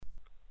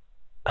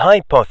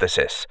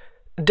Hypothesis: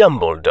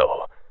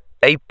 Dumbledore,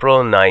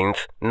 April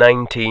 9th,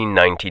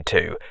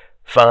 1992,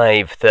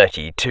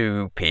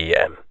 5:32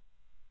 p.m.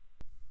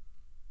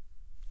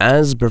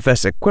 As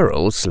Professor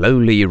Quirrell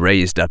slowly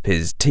raised up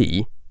his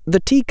tea, the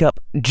teacup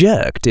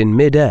jerked in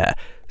mid-air,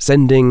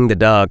 sending the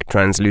dark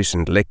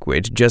translucent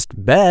liquid just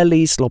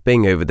barely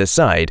slopping over the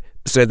side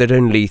so that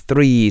only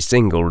 3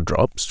 single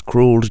drops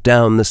crawled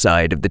down the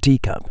side of the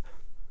teacup.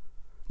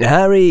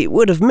 Harry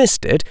would have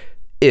missed it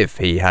if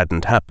he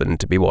hadn't happened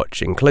to be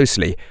watching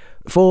closely,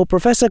 for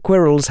Professor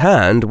Quirrell's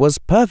hand was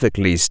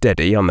perfectly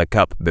steady on the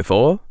cup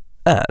before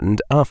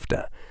and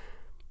after.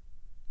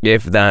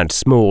 If that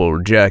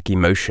small jerky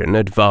motion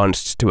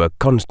advanced to a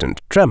constant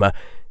tremor,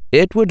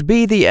 it would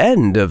be the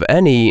end of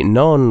any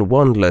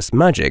non-wandless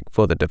magic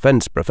for the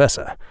defense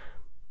professor.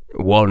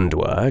 Wand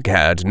work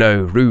had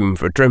no room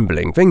for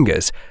trembling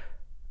fingers.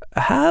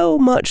 How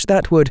much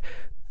that would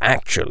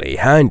actually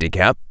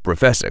handicap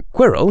Professor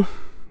Quirrell,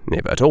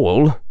 if at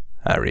all,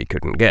 Harry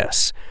couldn't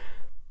guess.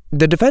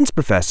 The defense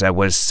professor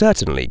was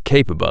certainly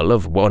capable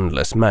of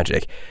wandless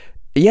magic,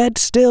 yet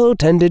still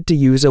tended to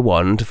use a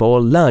wand for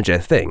larger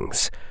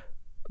things.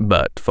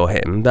 But for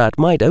him that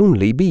might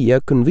only be a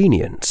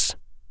convenience.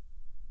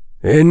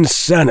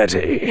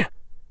 "Insanity,"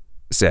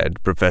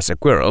 said Professor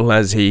Quirrell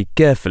as he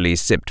carefully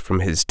sipped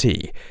from his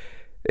tea.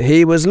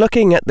 He was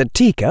looking at the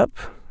teacup,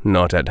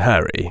 not at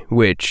Harry,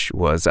 which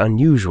was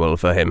unusual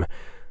for him.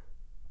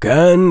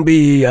 "Can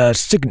be a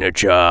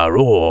signature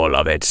all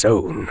of its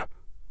own."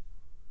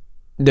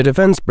 The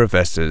defense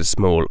professor's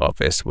small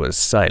office was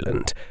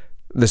silent,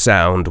 the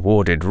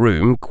sound-warded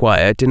room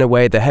quiet in a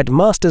way the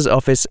headmaster's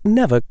office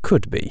never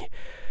could be.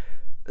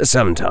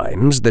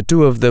 Sometimes the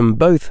two of them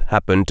both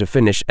happened to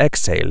finish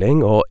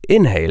exhaling or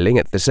inhaling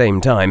at the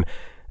same time,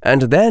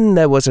 and then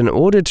there was an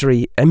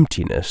auditory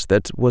emptiness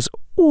that was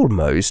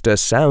almost a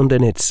sound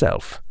in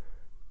itself.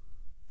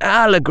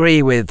 "I'll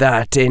agree with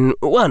that in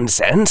one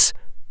sense,"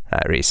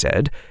 Harry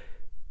said.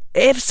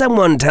 "If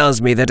someone tells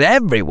me that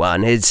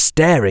everyone is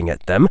staring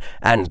at them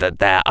and that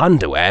their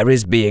underwear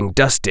is being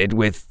dusted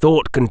with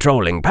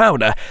thought-controlling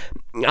powder,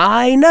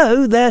 I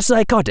know they're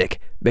psychotic,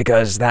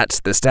 because that's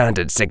the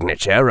standard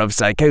signature of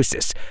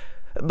psychosis.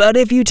 But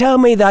if you tell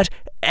me that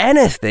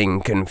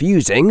anything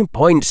confusing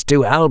points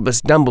to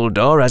Albus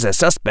Dumbledore as a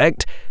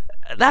suspect,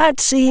 that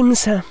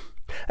seems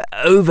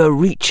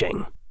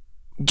overreaching.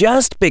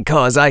 Just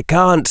because I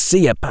can't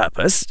see a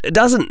purpose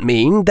doesn't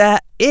mean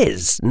there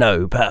is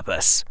no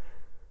purpose."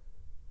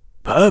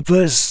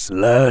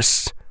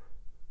 "Purposeless,"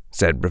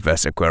 said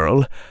Professor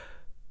Quirrell.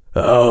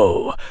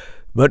 "Oh,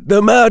 but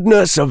the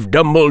madness of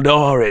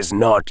Dumbledore is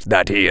not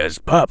that he is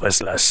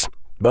purposeless,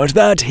 but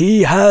that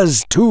he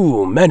has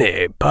too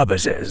many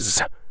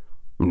purposes.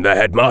 The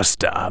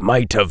headmaster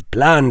might have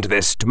planned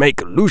this to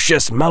make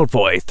Lucius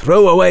Malfoy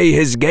throw away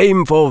his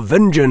game for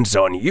vengeance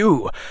on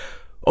you,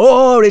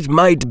 or it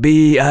might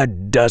be a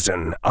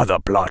dozen other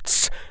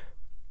plots.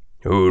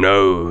 Who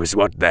knows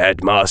what the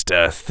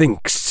headmaster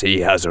thinks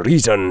he has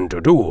reason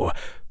to do,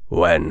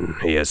 when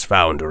he has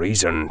found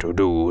reason to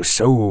do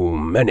so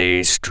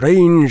many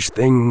strange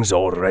things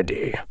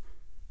already."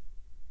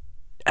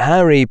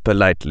 Harry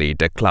politely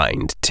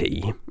declined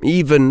tea,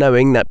 even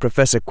knowing that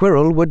Professor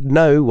Quirrell would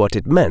know what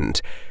it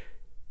meant.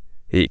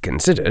 He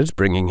considered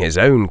bringing his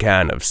own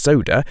can of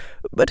soda,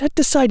 but had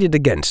decided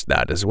against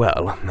that as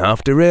well,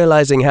 after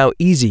realizing how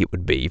easy it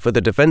would be for the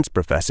defense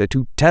professor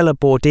to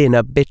teleport in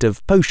a bit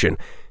of potion,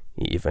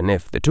 even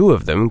if the two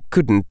of them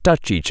couldn't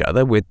touch each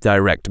other with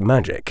direct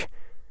magic.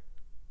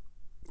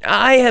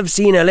 "I have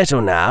seen a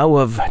little now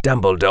of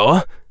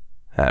Dumbledore,"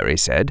 Harry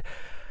said.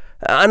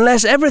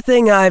 "Unless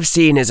everything I've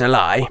seen is a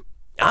lie,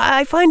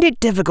 I find it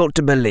difficult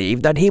to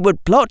believe that he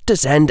would plot to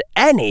send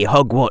any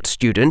Hogwarts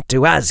student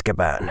to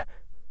Azkaban.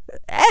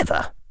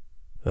 Ever."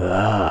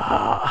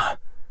 "Ah,"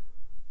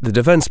 the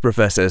defense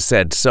professor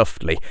said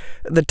softly,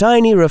 the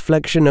tiny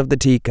reflection of the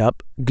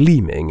teacup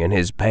gleaming in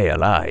his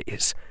pale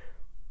eyes.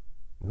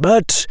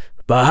 "But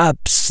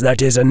perhaps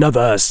that is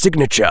another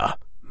signature,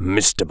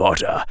 Mr.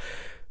 Potter.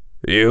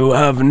 You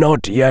have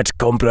not yet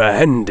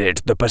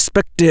comprehended the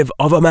perspective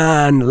of a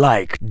man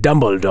like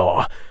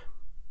Dumbledore.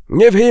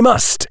 If he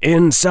must,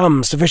 in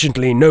some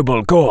sufficiently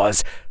noble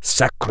cause,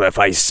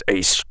 sacrifice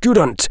a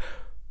student,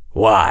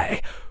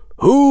 why,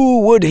 who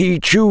would he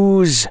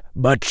choose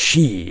but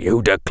she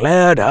who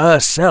declared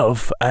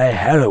herself a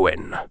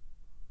heroine?"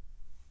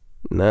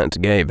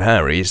 That gave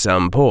Harry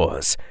some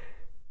pause.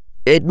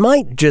 It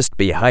might just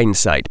be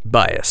hindsight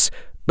bias,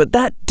 but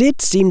that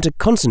did seem to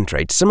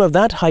concentrate some of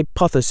that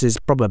hypothesis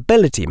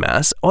probability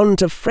mass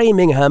onto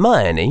framing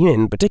Hermione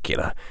in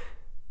particular.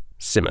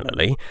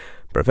 Similarly,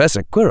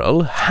 Professor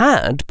Quirrell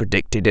had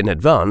predicted in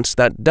advance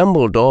that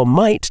Dumbledore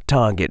might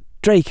target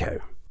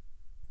Draco.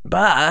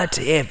 "But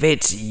if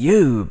it's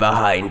you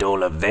behind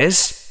all of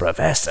this,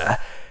 Professor,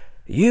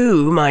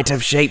 you might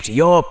have shaped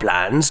your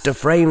plans to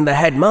frame the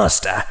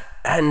headmaster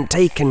and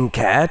taken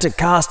care to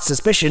cast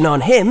suspicion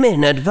on him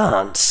in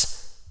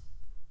advance."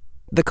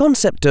 The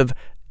concept of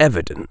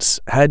evidence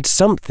had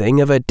something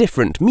of a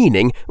different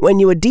meaning when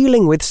you were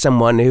dealing with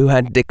someone who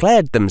had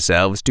declared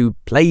themselves to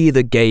play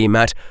the game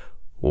at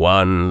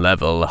one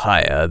level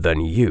higher than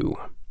you.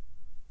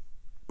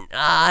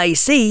 I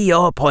see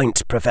your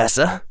point,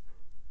 Professor,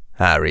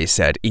 Harry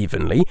said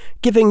evenly,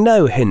 giving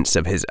no hints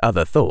of his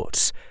other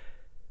thoughts.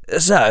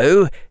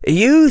 So,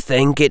 you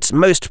think it's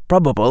most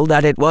probable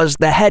that it was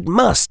the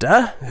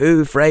headmaster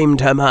who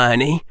framed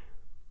Hermione?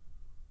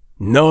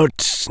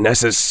 Not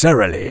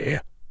necessarily,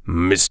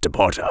 Mr.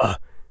 Potter.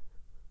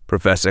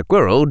 Professor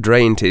Quirrell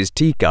drained his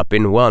teacup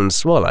in one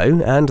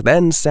swallow and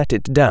then set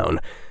it down,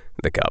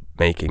 the cup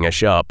making a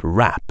sharp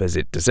rap as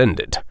it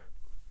descended.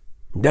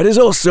 There is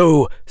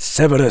also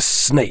Severus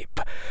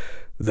Snape,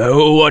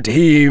 though what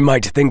he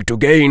might think to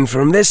gain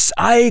from this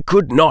I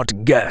could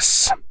not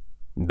guess.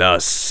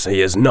 Thus,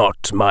 he is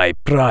not my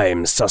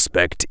prime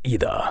suspect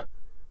either.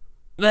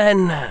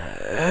 Then,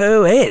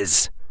 who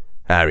is?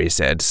 Harry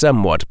said,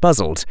 somewhat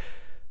puzzled.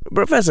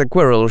 Professor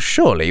Quirrell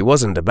surely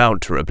wasn't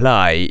about to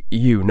reply,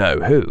 "You know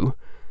who."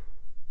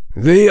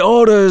 The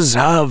orders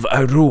have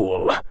a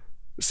rule,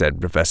 said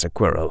Professor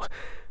Quirrell.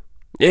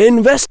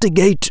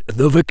 Investigate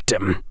the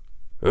victim.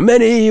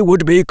 Many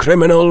would-be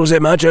criminals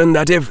imagine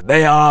that if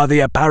they are the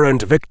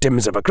apparent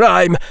victims of a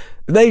crime,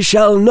 they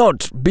shall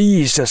not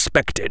be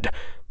suspected.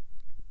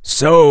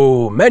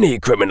 So many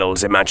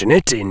criminals imagine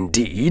it,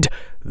 indeed,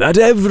 that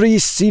every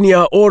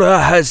senior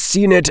Auror has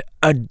seen it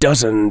a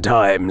dozen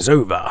times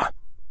over.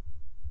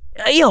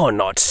 You're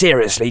not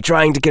seriously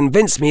trying to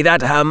convince me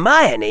that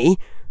Hermione...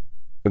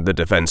 The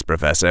defense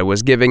professor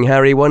was giving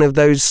Harry one of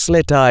those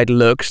slit-eyed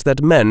looks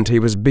that meant he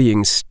was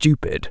being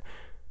stupid.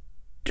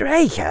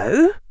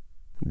 Draco?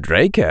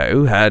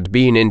 Draco had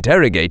been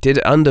interrogated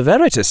under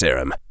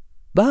Veritaserum,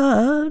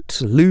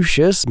 but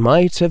Lucius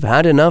might have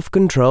had enough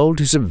control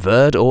to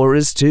subvert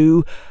Aurors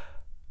to...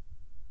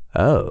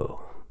 Oh.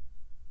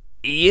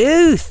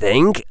 You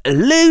think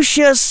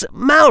Lucius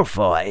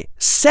Malfoy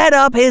set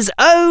up his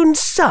own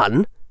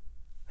son?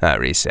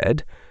 Harry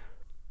said.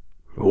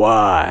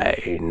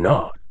 Why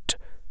not?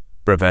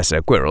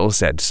 Professor Quirrell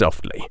said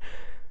softly.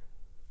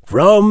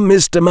 From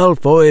Mr.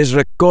 Malfoy's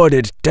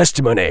recorded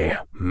testimony,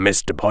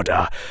 Mr.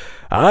 Potter,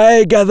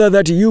 I gather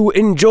that you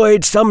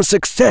enjoyed some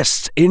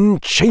success in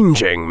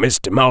changing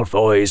Mr.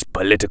 Malfoy's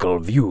political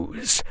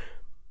views.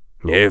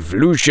 If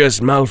Lucius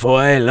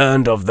Malfoy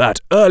learned of that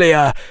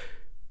earlier,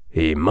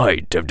 he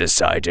might have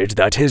decided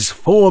that his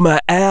former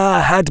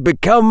heir had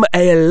become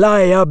a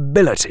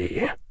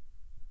liability.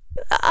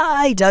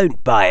 I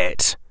don't buy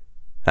it,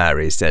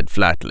 Harry said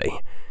flatly.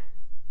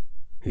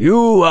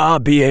 You are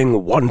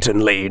being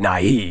wantonly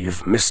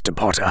naive, Mr.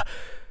 Potter.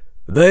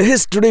 The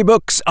history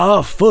books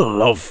are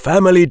full of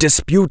family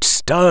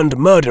disputes turned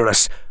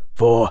murderous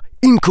for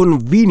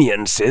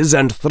inconveniences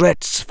and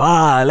threats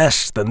far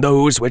less than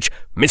those which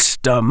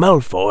Mr.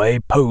 Malfoy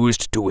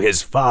posed to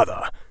his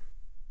father.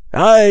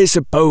 I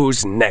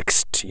suppose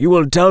next you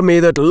will tell me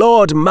that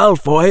Lord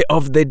Malfoy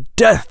of the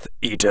Death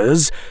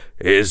Eaters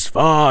is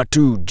far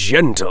too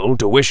gentle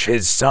to wish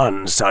his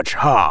son such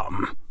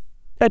harm.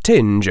 A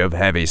tinge of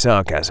heavy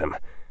sarcasm.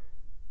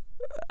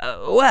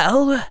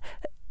 Well,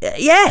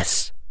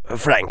 yes,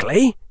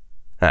 frankly,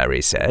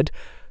 Harry said.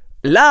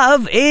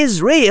 Love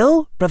is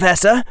real,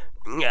 Professor.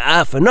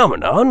 A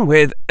phenomenon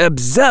with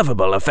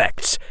observable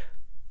effects.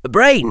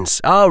 Brains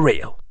are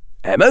real.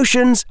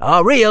 Emotions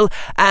are real,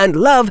 and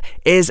love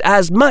is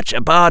as much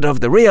a part of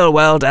the real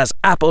world as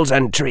apples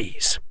and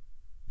trees.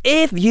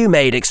 If you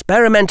made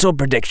experimental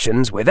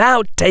predictions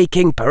without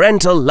taking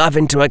parental love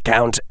into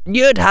account,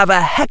 you'd have a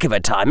heck of a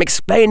time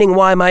explaining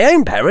why my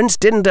own parents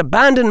didn't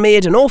abandon me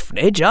at an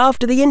orphanage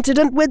after the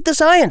incident with the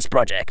science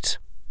project.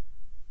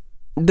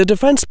 The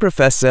defense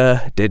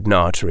professor did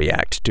not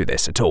react to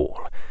this at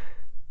all.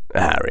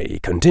 Harry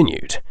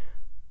continued.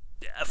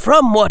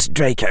 From what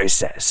Draco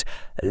says,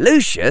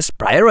 Lucius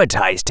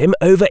prioritized him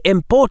over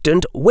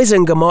important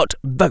Wizengamot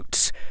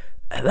votes.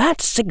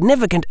 That's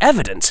significant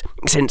evidence,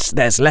 since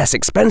there's less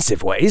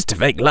expensive ways to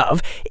fake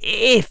love,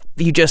 if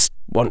you just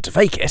want to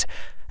fake it.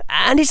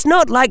 And it's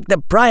not like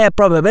the prior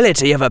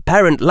probability of a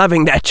parent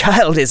loving their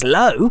child is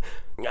low.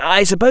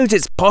 I suppose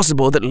it's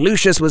possible that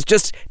Lucius was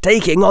just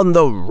taking on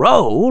the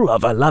role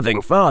of a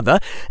loving father,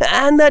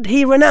 and that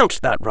he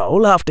renounced that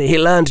role after he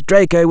learned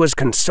Draco was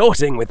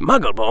consorting with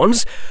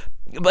Muggleborns.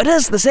 But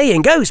as the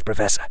saying goes,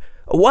 Professor,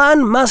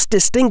 one must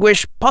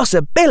distinguish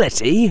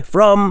possibility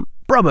from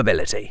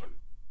probability.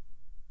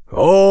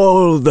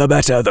 All the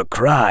better the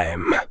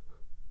crime,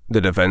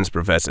 the defense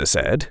professor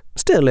said,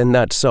 still in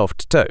that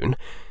soft tone,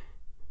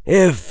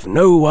 if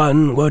no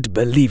one would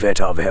believe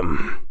it of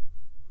him.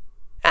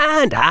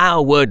 And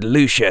how would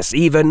Lucius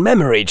even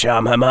memory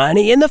charm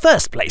Hermione in the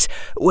first place,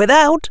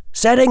 without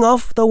setting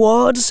off the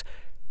wards?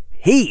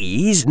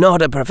 He's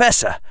not a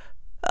professor.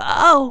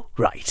 Oh,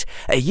 right.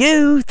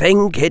 You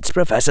think it's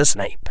Professor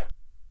Snape.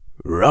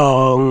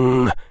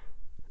 Wrong,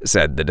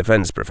 said the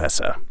defense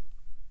professor.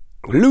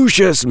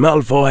 Lucius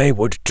Malfoy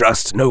would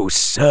trust no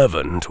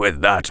servant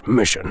with that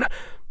mission.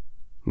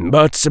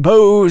 But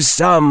suppose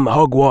some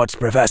Hogwarts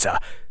professor,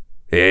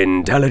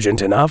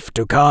 intelligent enough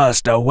to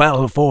cast a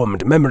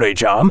well-formed memory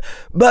charm,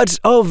 but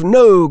of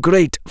no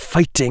great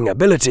fighting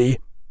ability,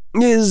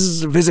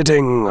 is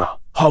visiting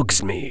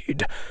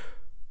Hogsmeade.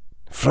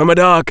 From a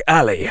dark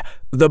alley,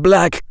 the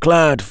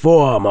black-clad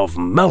form of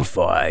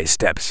Malfoy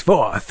steps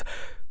forth.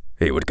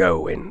 He would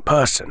go in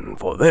person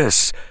for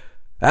this,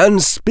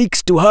 and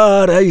speaks to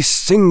her a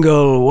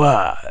single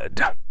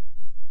word.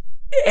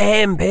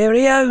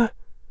 Imperio?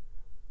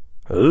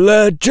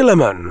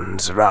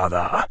 Legilimens,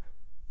 rather,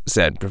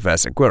 said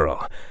Professor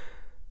Quirrell.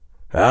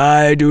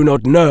 I do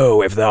not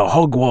know if the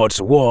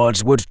Hogwarts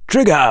wards would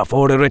trigger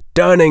for a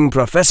returning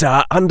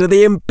professor under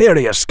the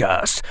Imperius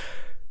curse.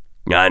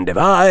 And if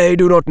I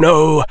do not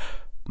know,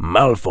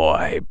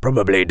 Malfoy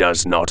probably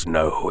does not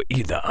know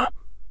either.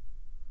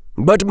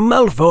 But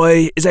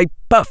Malfoy is a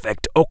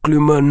perfect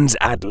Occlumens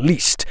at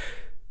least.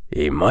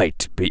 He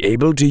might be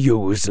able to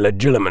use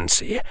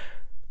legilimency.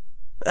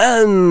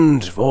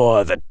 And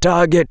for the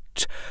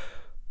target,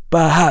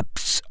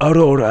 perhaps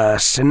Aurora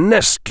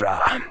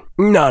Sinistra.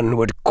 None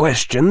would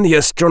question the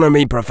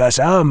astronomy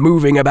professor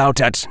moving about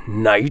at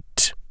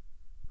night.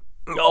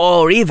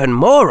 Or even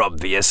more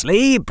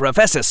obviously,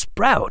 Professor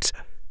Sprout,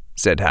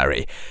 said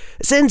Harry,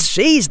 since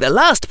she's the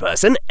last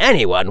person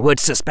anyone would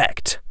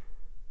suspect.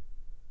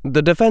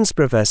 The defense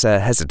professor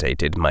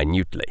hesitated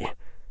minutely.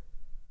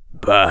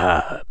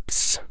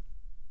 Perhaps.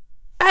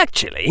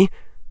 Actually,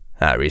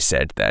 Harry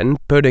said then,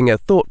 putting a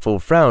thoughtful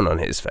frown on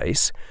his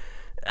face,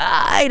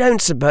 I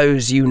don't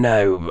suppose you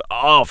know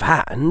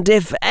offhand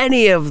if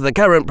any of the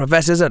current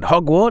professors at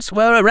Hogwarts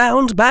were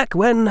around back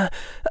when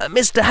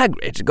Mr.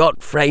 Hagrid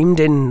got framed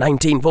in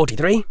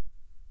 1943?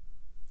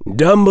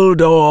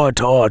 Dumbledore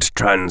taught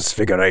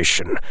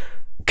transfiguration,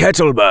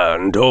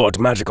 Kettleburn taught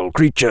magical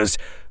creatures,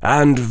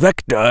 and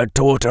Vector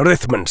taught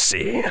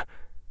arithmancy,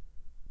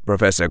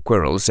 Professor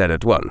Quirrell said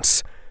at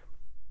once.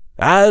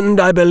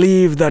 And I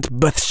believe that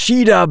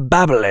Bathsheba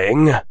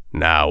Babbling,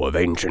 now of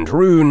ancient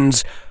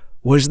runes,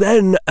 was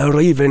then a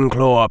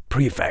Ravenclaw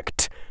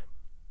prefect.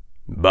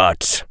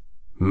 But,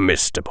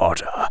 Mr.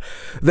 Potter,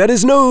 there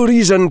is no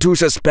reason to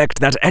suspect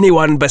that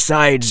anyone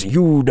besides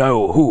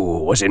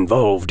you-know-who was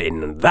involved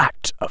in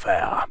that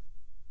affair.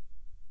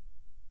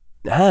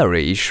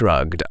 Harry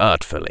shrugged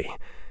artfully.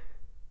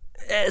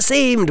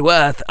 Seemed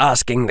worth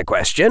asking the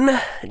question,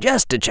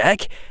 just to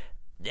check.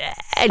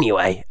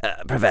 Anyway,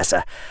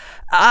 Professor,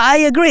 I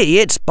agree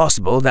it's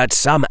possible that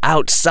some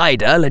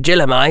outsider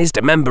legilimized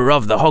a member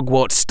of the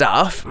Hogwarts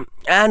staff,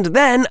 and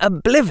then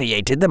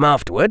obliviated them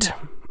afterward.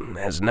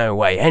 There's no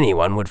way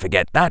anyone would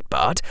forget that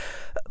part.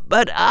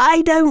 But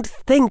I don't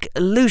think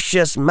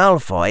Lucius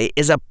Malfoy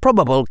is a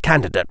probable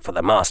candidate for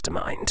the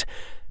mastermind.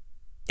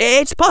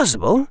 It's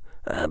possible,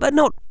 but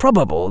not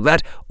probable,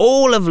 that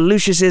all of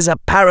Lucius's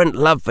apparent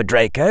love for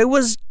Draco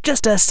was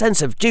just a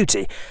sense of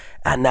duty,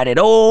 and that it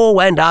all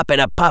went up in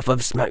a puff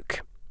of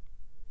smoke.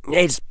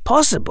 It's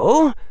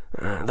possible,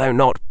 though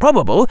not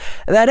probable,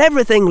 that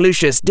everything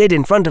Lucius did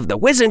in front of the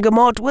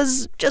Wizengamot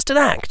was just an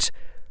act.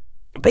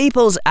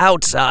 People's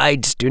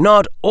outsides do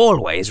not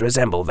always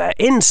resemble their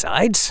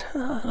insides,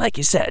 like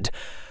you said,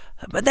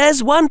 but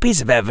there's one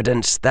piece of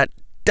evidence that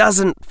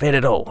doesn't fit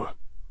at all.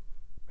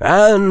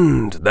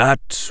 And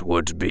that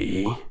would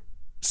be,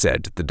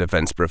 said the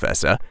defense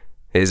professor,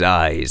 his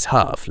eyes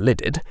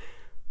half-lidded.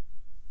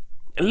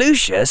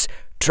 Lucius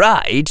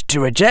tried to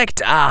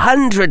reject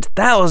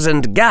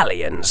 100,000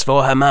 galleons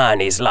for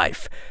Hermione's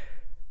life.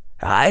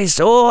 I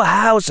saw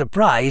how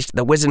surprised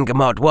the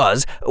Wizengamot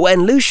was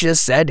when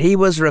Lucius said he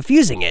was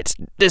refusing it,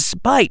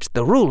 despite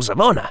the rules of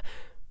honor.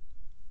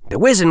 The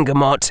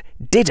Wizengamot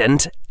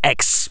didn't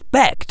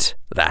expect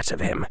that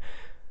of him.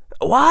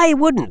 Why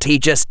wouldn't he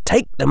just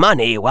take the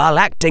money while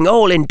acting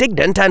all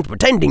indignant and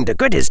pretending to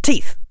grit his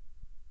teeth?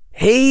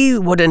 He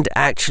wouldn't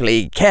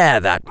actually care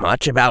that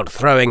much about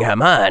throwing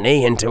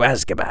Hermione into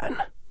Azkaban.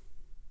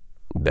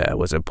 There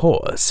was a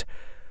pause.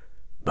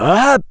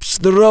 Perhaps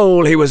the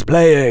role he was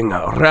playing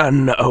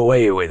ran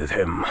away with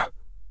him,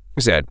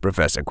 said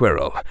Professor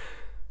Quirrell.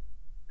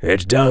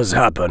 It does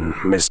happen,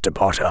 Mr.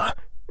 Potter,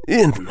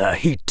 in the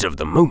heat of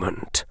the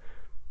moment.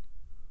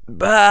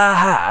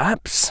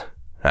 Perhaps,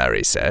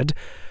 Harry said.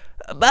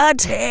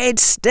 But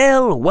it's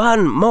still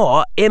one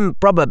more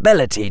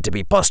improbability to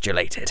be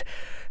postulated.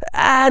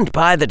 And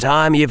by the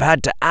time you've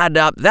had to add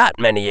up that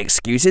many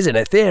excuses in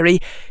a theory,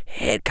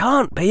 it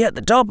can't be at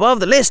the top of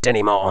the list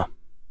anymore.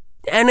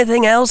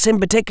 Anything else in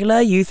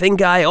particular you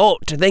think I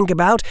ought to think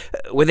about,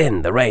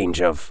 within the range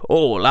of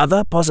all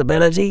other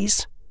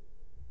possibilities?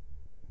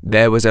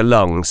 There was a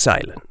long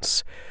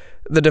silence.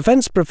 The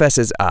defense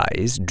professor's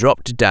eyes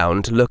dropped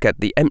down to look at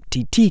the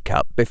empty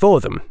teacup before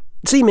them,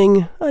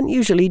 seeming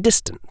unusually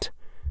distant.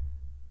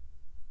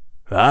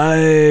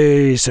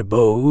 I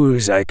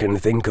suppose I can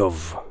think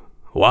of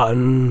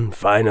one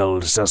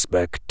final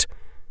suspect,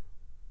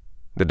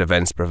 the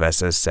defense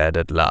professor said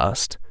at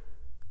last.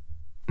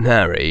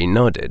 Harry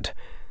nodded.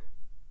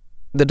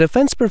 The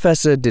defense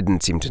professor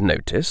didn't seem to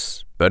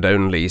notice, but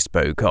only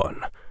spoke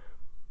on.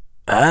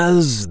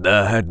 Has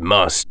the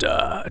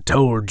headmaster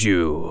told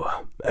you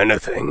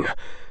anything?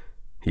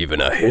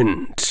 even a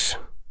hint,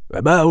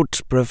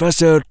 about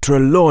Professor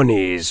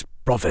Trelawney's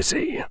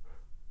prophecy."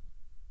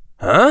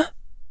 "Huh?"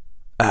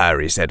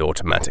 Harry said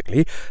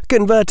automatically,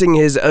 converting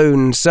his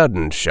own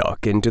sudden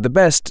shock into the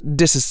best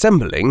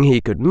disassembling he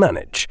could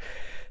manage.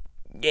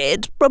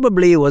 It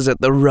probably was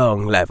at the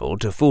wrong level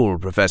to fool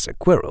Professor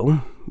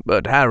Quirrell,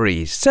 but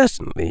Harry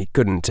certainly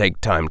couldn't take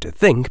time to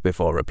think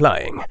before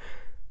replying.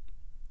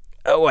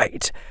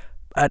 "Wait,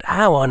 but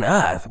how on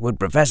earth would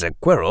Professor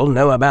Quirrell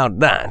know about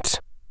that?"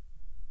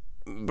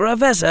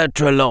 "Professor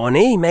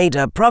Trelawney made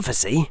a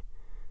prophecy."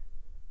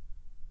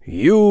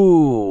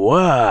 "You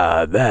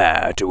were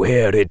there to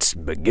hear its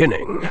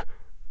beginning,"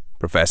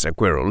 Professor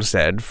Quirrell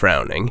said,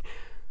 frowning.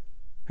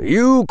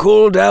 "You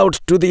called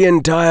out to the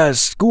entire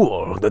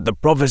school that the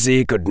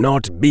prophecy could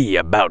not be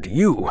about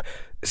you.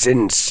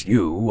 Since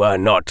you were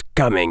not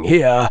coming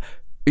here,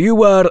 you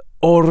were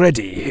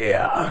already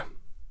here."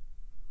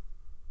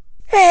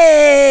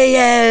 "He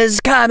is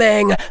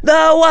coming,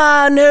 the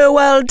one who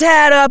will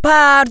tear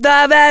apart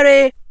the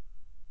very—"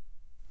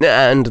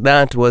 And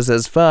that was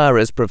as far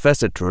as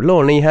Professor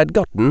Trelawney had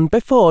gotten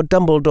before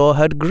Dumbledore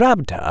had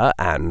grabbed her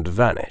and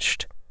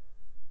vanished.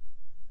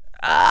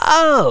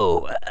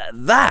 "Oh,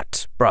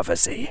 that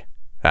prophecy,"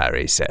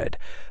 Harry said.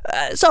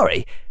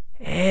 "Sorry,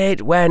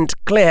 it went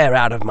clear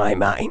out of my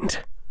mind."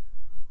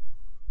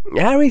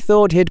 Harry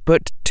thought he'd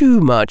put too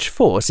much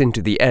force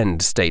into the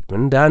end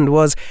statement and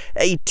was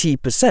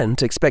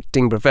 80%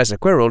 expecting Professor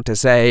Quirrell to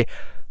say,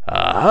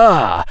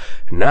 "Aha!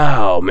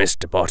 Now,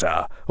 Mr.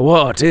 Potter,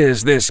 what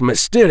is this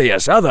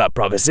mysterious other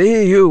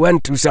prophecy you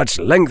went to such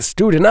lengths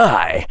to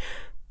deny?"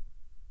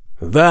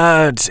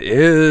 "That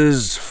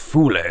is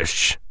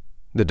foolish,"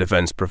 the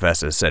defense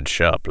professor said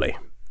sharply.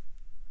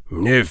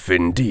 "If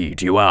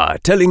indeed you are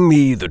telling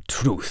me the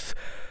truth,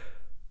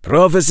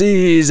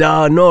 prophecies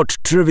are not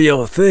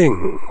trivial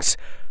things.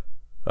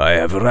 I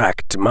have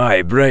racked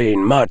my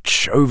brain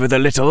much over the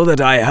little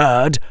that I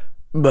heard,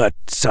 but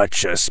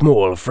such a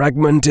small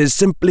fragment is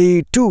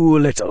simply too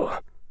little."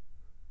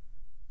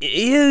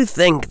 "You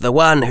think the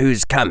one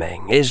who's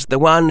coming is the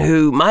one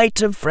who might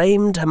have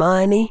framed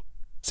Hermione?"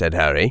 said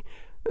Harry,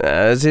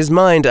 as his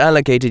mind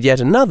allocated yet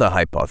another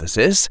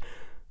hypothesis.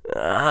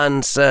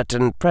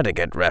 "Uncertain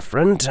predicate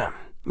referent.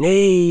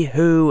 He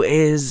who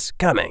is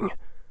coming."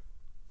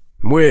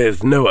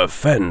 "With no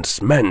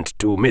offence meant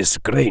to Miss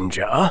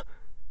Granger,"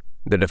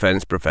 the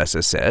defense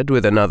professor said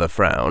with another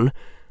frown,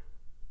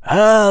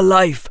 "her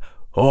life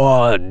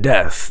or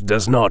death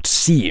does not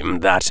seem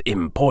that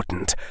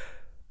important.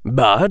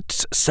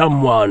 But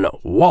someone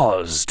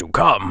was to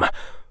come,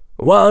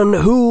 one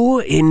who,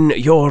 in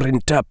your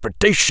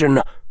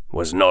interpretation,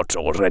 was not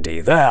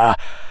already there,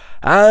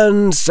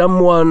 and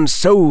someone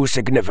so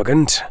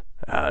significant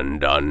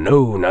and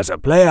unknown as a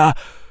player,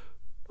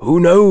 who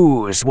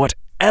knows what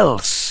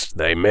else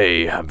they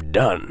may have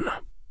done."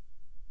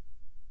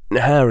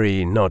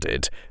 Harry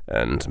nodded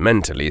and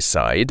mentally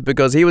sighed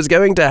because he was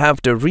going to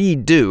have to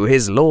redo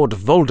his Lord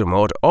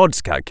Voldemort odds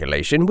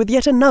calculation with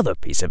yet another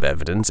piece of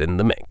evidence in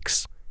the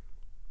mix.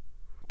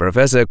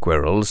 Professor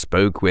Quirrell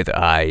spoke with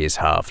eyes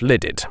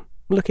half-lidded,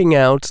 looking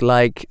out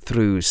like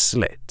through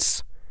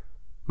slits.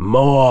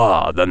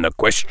 "More than the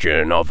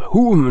question of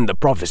whom the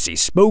prophecy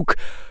spoke,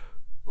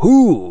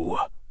 who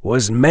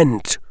was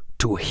meant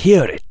to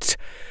hear it?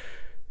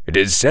 It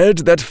is said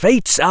that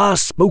fates are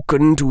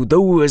spoken to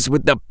those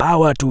with the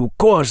power to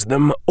cause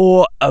them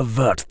or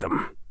avert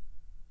them.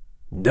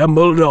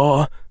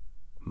 Dumbledore,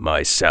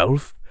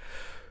 myself,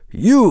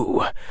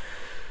 you,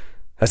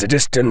 as a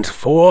distant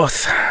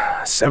fourth,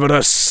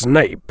 Severus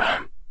Snape.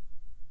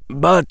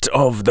 But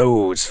of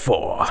those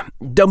four,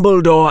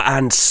 Dumbledore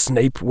and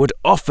Snape would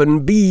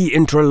often be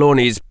in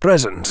Trelawney's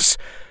presence.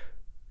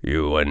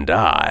 You and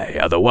I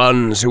are the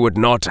ones who would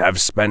not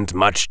have spent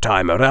much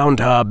time around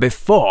her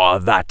before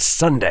that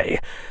Sunday.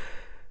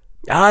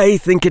 I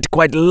think it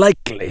quite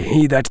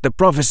likely that the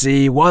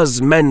prophecy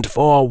was meant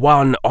for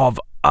one of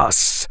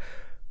us,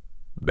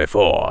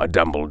 before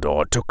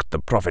Dumbledore took the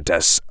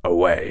prophetess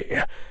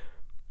away.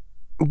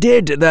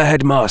 Did the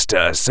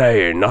headmaster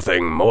say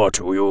nothing more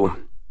to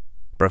you?"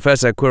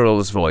 Professor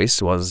Quirrell's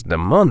voice was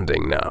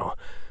demanding now.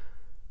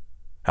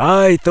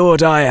 "I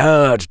thought I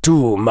heard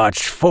too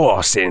much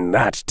force in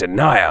that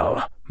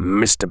denial,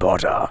 Mr.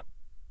 Potter."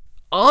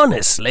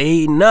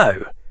 "Honestly,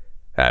 no,"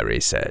 Harry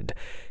said.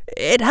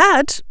 "It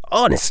had,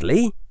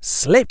 honestly,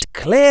 slipped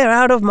clear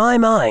out of my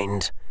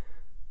mind."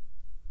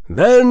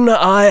 "Then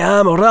I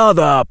am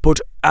rather put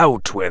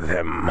out with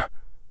him,"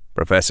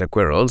 Professor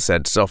Quirrell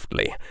said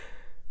softly.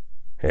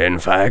 "In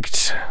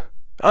fact,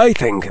 I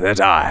think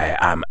that I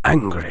am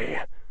angry."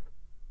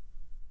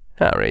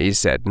 Harry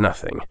said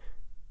nothing.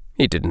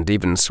 He didn't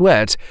even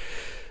sweat.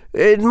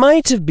 It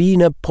might have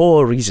been a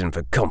poor reason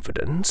for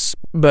confidence,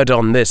 but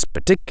on this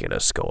particular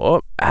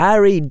score,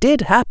 Harry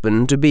did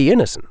happen to be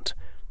innocent.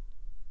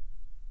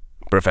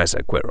 Professor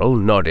Quirrell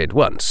nodded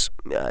once,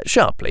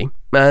 sharply,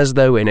 as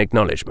though in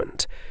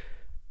acknowledgement.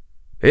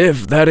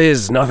 "If there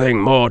is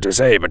nothing more to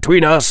say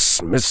between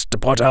us,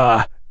 Mr.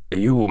 Potter,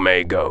 you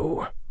may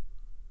go."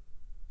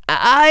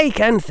 I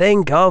can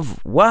think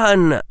of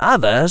one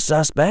other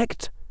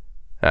suspect,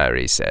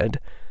 Harry said.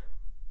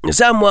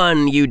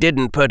 Someone you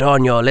didn't put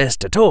on your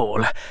list at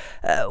all.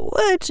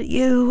 Would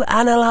you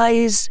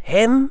analyze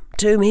him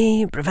to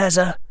me,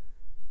 Professor?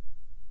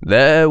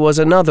 There was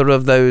another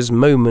of those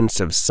moments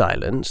of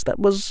silence that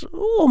was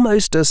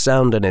almost a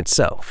sound in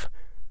itself.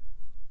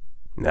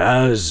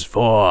 As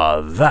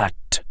for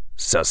that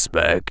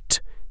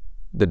suspect,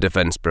 the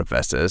defense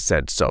professor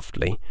said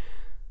softly,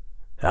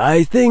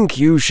 I think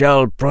you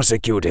shall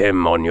prosecute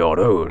him on your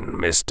own,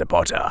 Mr.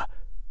 Potter,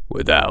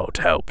 without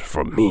help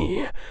from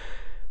me.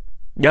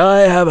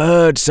 I have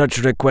heard such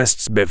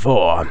requests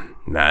before,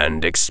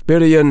 and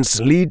experience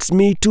leads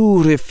me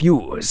to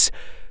refuse.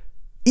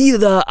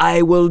 Either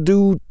I will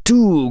do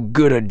too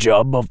good a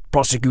job of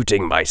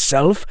prosecuting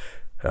myself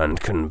and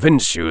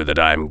convince you that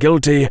I am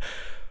guilty,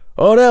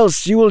 or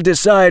else you will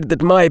decide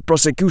that my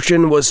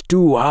prosecution was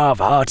too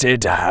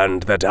half-hearted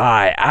and that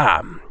I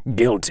am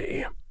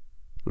guilty.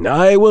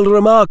 I will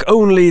remark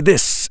only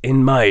this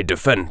in my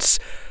defense,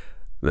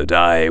 that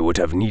I would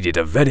have needed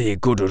a very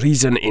good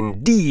reason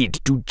indeed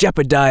to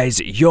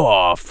jeopardize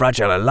your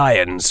fragile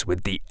alliance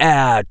with the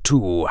heir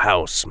to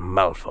House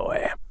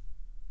Malfoy.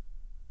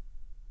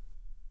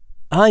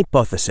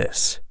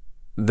 Hypothesis.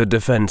 The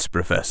Defense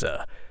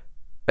Professor.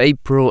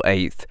 April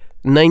 8th,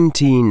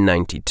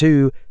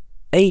 1992,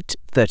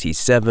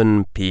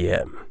 8:37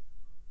 p.m.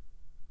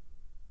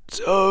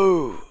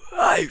 So,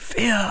 I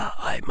fear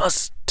I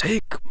must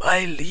take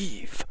my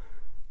leave,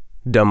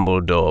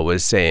 Dumbledore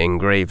was saying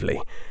gravely.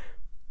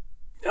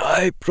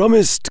 I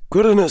promised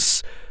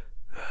Quirinus,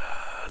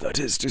 that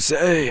is to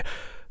say,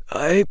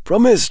 I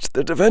promised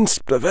the Defense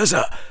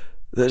Professor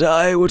that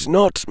I would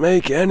not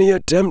make any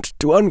attempt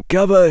to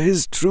uncover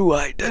his true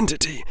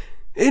identity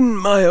in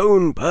my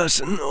own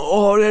person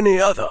or any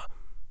other.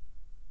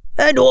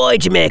 And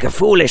why'd you make a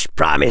foolish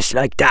promise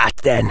like that,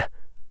 then?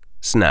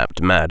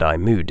 Snapped Mad-Eye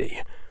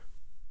Moody.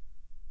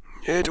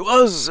 It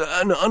was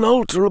an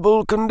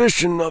unalterable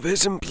condition of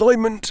his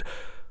employment,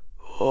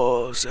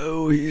 or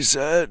so he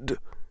said.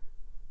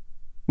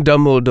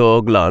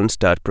 Dumbledore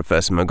glanced at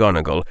Professor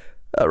McGonagall,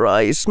 a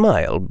wry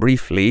smile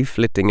briefly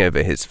flitting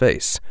over his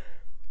face.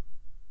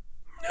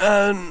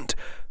 And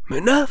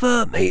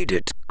Minerva made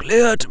it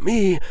clear to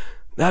me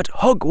that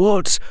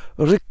Hogwarts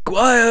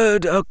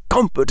required a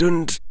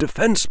competent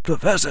defense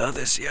professor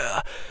this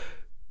year,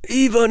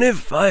 even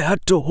if I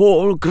had to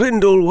haul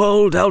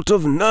Grindelwald out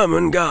of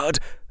Nurmengard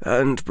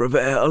and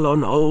prevail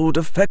on old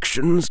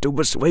affections to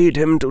persuade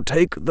him to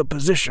take the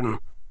position.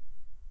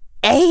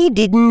 I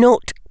did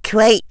not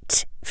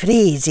quite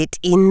phrase it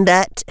in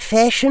that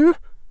fashion.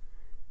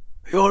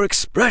 Your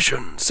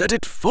expression said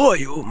it for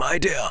you, my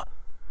dear.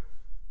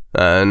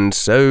 And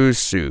so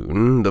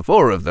soon the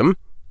four of them,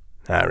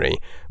 Harry,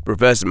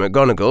 Professor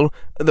McGonagall,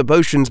 the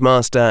Potions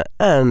Master,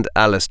 and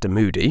Alistair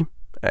Moody,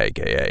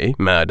 a.k.a.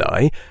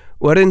 Mad-Eye,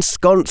 were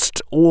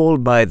ensconced all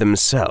by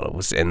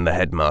themselves in the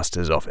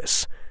headmaster's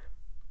office.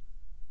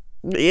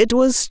 It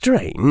was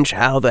strange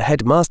how the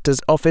headmaster's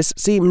office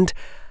seemed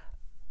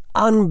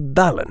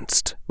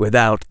unbalanced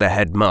without the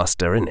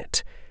headmaster in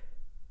it.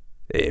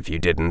 If you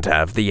didn't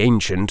have the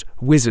ancient,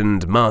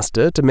 wizened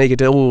master to make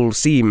it all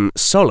seem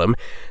solemn,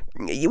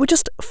 you were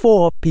just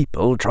four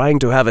people trying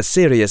to have a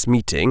serious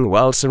meeting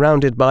while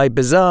surrounded by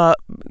bizarre,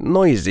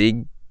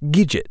 noisy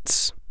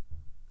gadgets.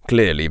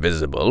 Clearly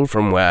visible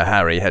from where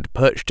Harry had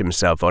perched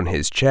himself on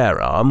his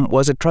chair arm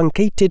was a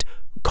truncated,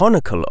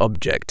 conical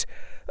object,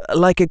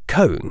 like a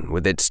cone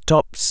with its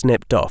top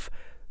snipped off,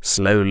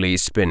 slowly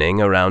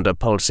spinning around a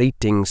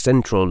pulsating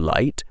central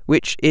light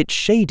which it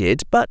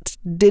shaded but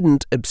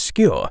didn't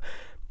obscure,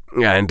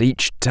 and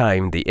each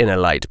time the inner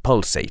light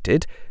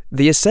pulsated,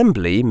 the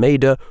assembly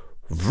made a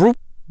vroop,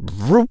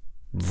 vroop,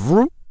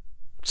 vroop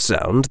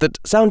sound that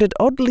sounded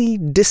oddly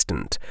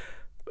distant,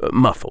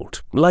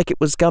 muffled, like it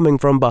was coming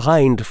from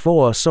behind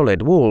four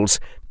solid walls,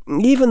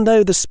 even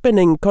though the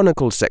spinning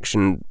conical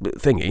section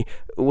thingy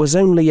was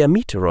only a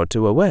meter or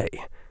two away.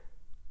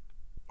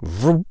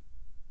 Vroop,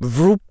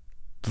 vroop,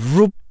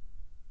 vroop.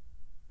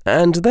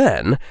 And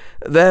then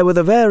there were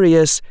the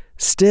various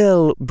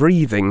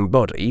still-breathing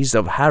bodies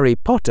of Harry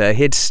Potter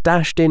hid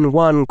stashed in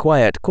one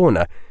quiet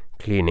corner,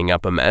 cleaning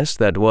up a mess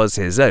that was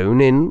his own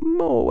in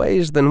more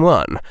ways than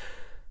one.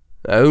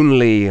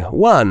 Only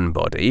one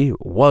body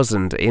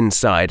wasn't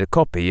inside a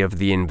copy of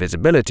the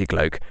invisibility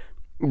cloak,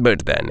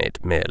 but then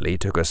it merely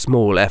took a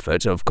small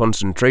effort of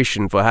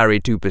concentration for Harry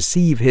to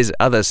perceive his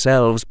other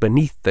selves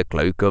beneath the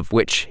cloak of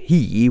which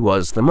he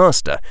was the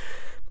master,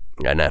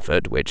 an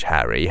effort which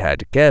Harry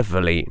had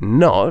carefully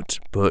not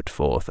put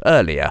forth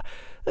earlier,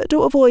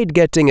 to avoid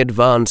getting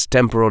advanced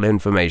temporal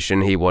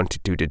information he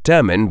wanted to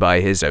determine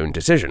by his own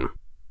decision.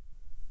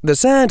 The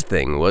sad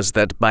thing was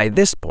that by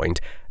this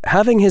point,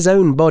 having his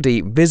own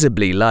body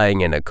visibly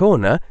lying in a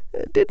corner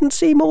didn't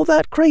seem all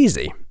that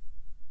crazy.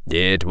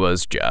 It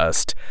was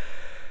just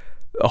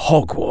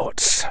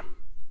Hogwarts.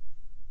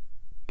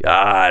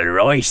 "All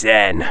right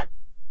then,"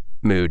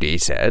 Moody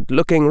said,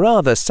 looking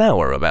rather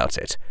sour about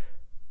it.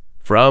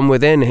 From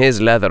within his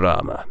leather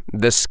armour,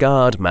 the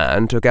scarred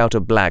man took out a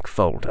black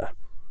folder.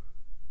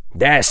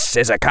 This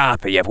is a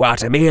copy of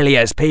what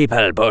Amelia's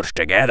people put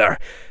together.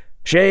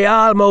 She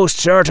almost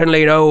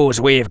certainly knows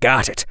we've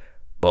got it,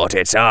 but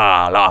it's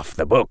all off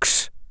the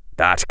books.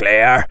 That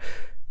clear?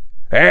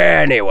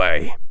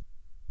 Anyway.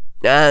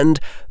 And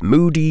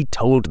Moody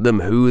told them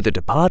who the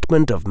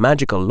Department of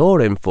Magical Law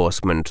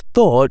Enforcement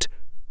thought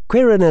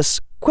Quirinus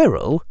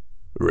Quirrell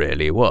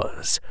really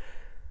was.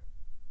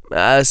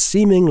 A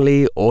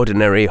seemingly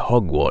ordinary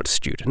Hogwarts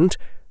student,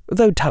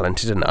 though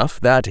talented enough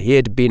that he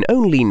had been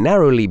only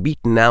narrowly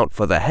beaten out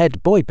for the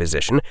head boy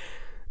position,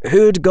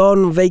 who'd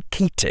gone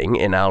vacating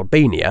in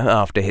Albania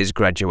after his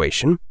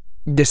graduation,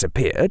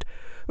 disappeared,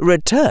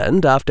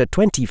 returned after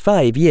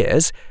 25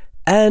 years,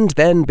 and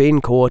then been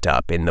caught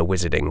up in the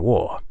Wizarding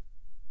War.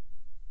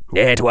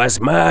 It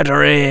was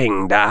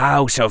murdering the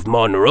House of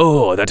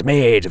Monroe that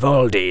made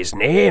Voldy's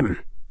name,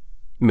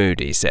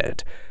 Moody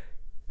said.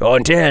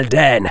 Until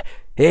then,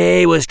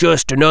 he was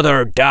just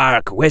another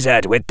dark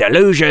wizard with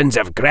delusions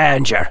of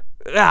grandeur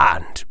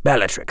and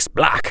Bellatrix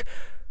Black.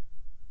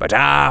 But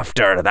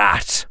after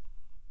that...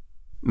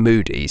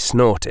 Moody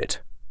snorted.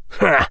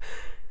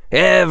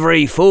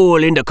 Every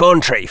fool in the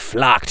country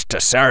flocked to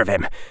serve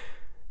him.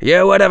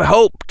 You would have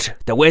hoped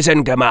the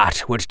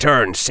Wizengamot would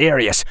turn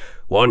serious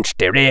once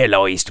they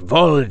realised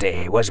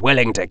Voldy was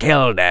willing to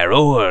kill their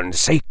own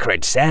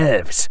sacred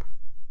selves.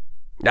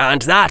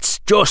 And that's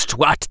just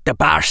what the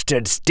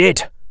bastards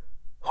did.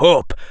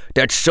 Hope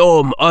that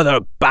some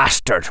other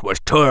bastard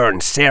would turn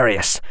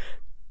serious.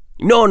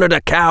 None of the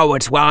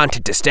cowards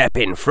wanted to step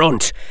in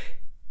front.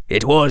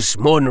 It was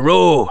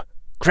Monroe,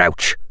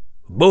 Crouch,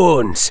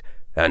 Bones,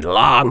 and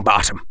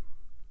Longbottom.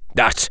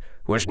 That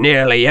was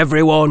nearly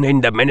everyone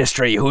in the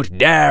ministry who'd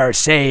dare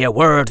say a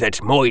word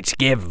that might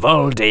give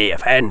Voldy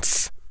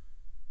offence.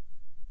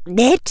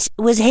 That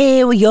was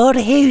how your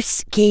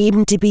house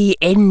came to be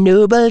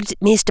ennobled,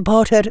 Mr.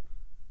 Potter,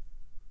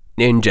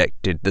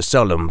 injected the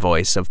solemn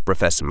voice of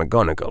Professor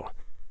McGonagall.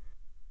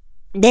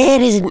 There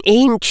is an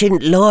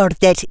ancient law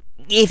that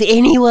if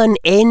anyone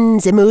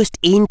ends a most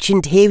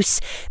ancient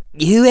house,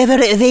 whoever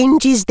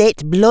avenges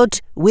that blood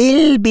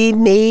will be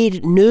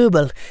made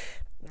noble.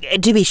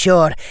 To be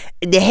sure,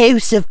 the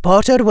House of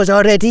Potter was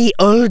already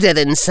older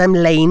than some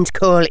lines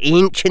call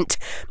ancient,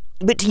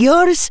 but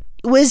yours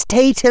was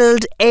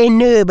titled A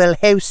Noble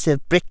House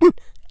of Britain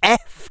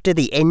after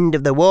the end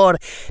of the war,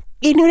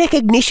 in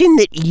recognition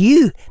that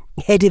you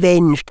had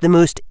avenged the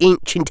most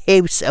ancient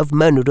House of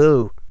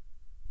Monroe.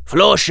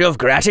 Flush of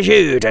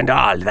gratitude and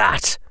all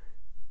that,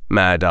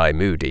 Mad-Eye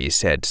Moody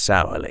said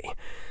sourly.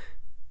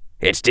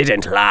 It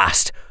didn't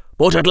last,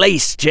 but at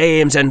least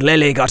James and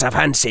Lily got a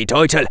fancy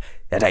title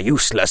and a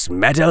useless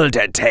medal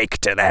to take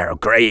to their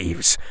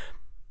graves.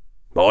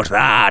 But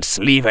that's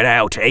leaving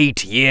out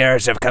 8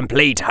 years of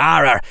complete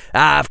horror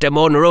after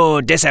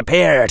Monroe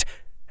disappeared,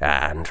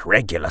 and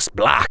Regulus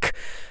Black.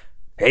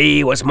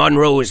 He was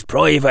Monroe's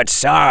private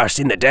source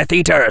in the Death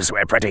Eaters,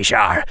 we're pretty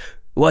sure,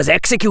 was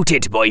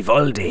executed by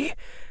Voldy.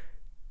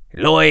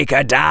 Like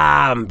a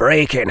dam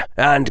breaking,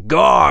 and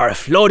gore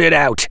flooded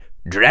out,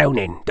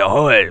 drowning the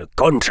whole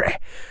country.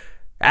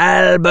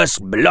 Albus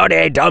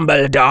Bloody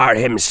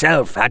Dumbledore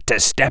himself had to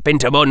step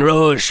into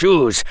Monroe's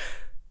shoes,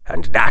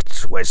 and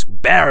that was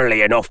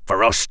barely enough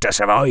for us to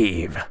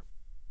survive.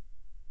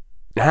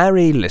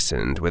 Harry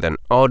listened with an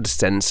odd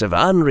sense of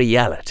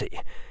unreality.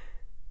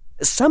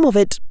 Some of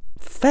it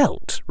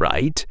felt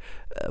right,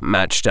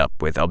 matched up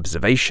with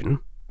observation,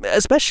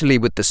 especially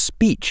with the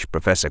speech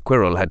Professor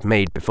Quirrell had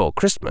made before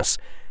Christmas.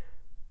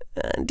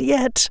 And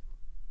yet,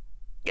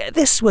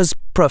 this was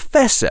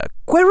Professor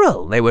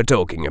Quirrell they were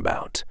talking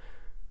about.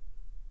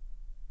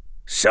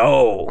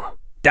 So,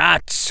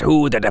 that's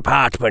who the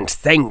department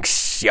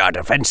thinks your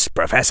defence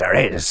professor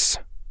is.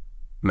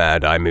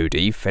 Mad-Eye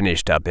Moody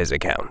finished up his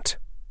account.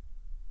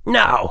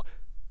 Now,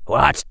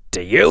 what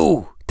do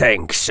you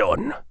think,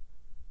 son?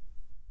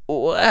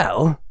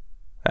 Well,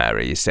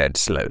 Harry said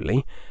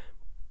slowly,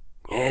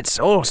 it's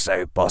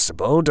also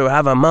possible to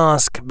have a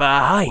mask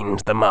behind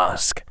the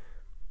mask.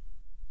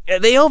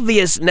 The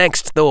obvious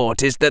next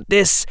thought is that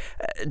this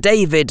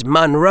David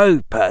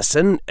Monroe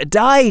person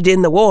died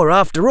in the war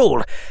after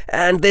all,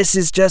 and this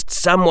is just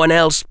someone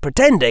else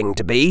pretending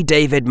to be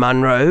David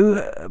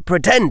Monroe,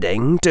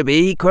 pretending to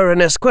be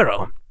Quirinus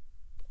Quirrell.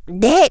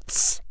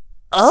 That's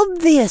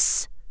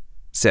obvious,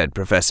 said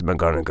Professor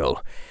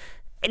McGonagall.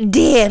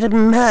 Dear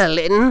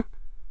Merlin.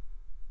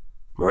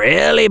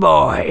 Really,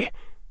 boy?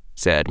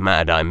 Said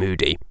Mad-Eye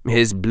Moody,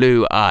 his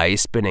blue eye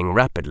spinning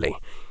rapidly.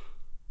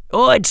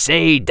 I'd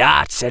say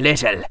that's a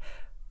little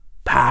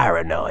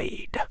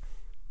paranoid.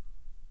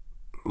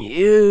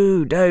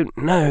 You don't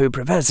know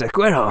Professor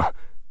Quirrell,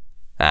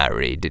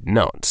 Harry did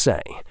not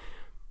say.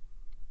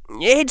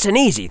 It's an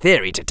easy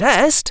theory to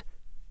test,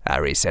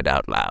 Harry said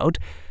out loud.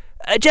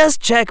 Just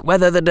check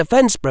whether the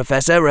defence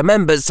professor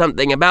remembers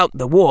something about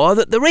the war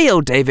that the real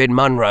David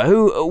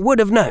Monroe would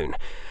have known.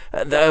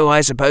 though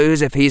I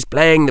suppose if he's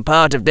playing the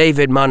part of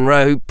David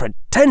Monroe,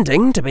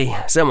 pretending to be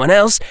someone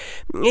else,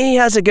 he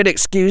has a good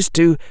excuse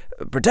to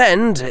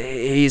pretend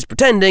he's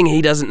pretending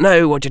he doesn't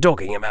know what you're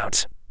talking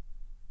about."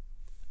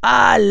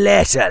 "A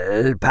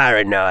little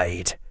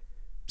paranoid,"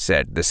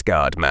 said the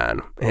scarred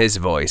man, his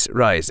voice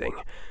rising.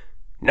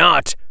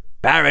 "Not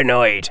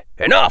paranoid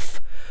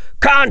enough.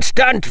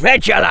 Constant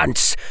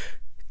vigilance.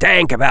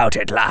 Think about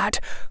it, lad.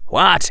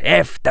 What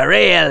if the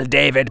real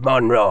David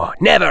Monroe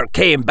never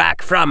came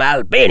back from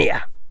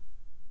Albania?"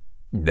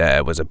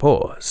 There was a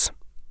pause.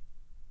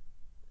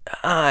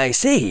 "I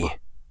see,"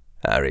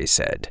 Harry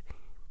said.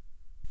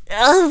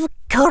 Of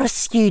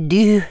course you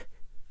do,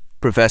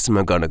 Professor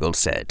McGonagall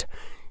said.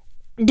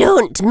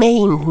 Don't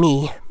mind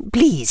me,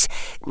 please.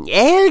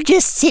 I'll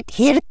just sit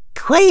here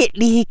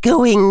quietly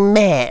going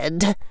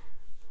mad.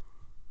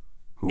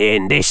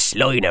 "In this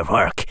line of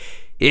work,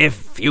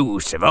 if you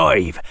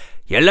survive,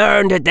 you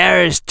learn that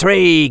there's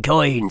 3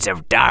 kinds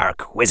of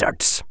dark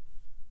wizards,"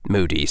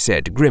 Moody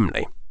said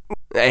grimly.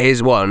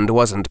 His wand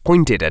wasn't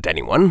pointed at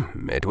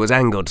anyone. It was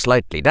angled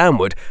slightly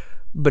downward,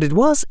 but it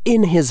was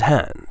in his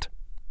hand.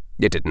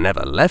 It had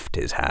never left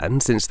his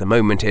hand since the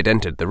moment he'd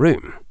entered the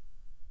room.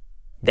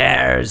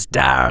 "There's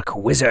dark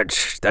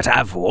wizards that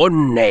have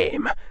 1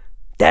 name.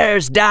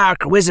 There's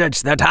dark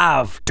wizards that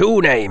have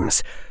 2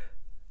 names.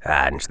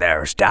 And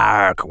there's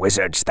dark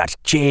wizards that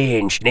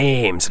change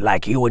names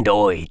like you and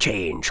I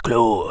change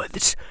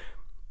clothes.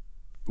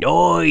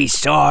 I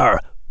saw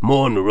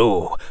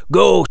Monroe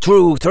go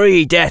through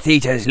 3 Death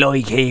Eaters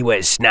like he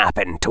was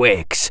snapping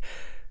twigs.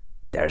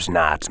 There's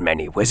not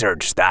many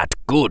wizards that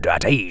good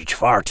at age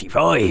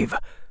 45.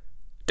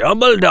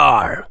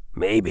 Dumbledore,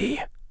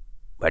 maybe,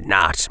 but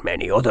not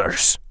many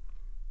others."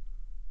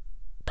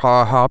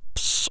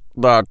 "Perhaps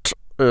that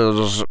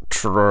is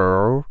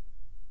true,"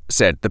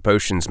 said the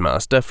potions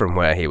master from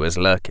where he was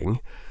lurking.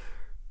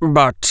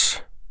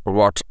 "But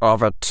what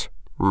of it,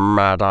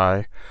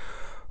 Mad-Eye?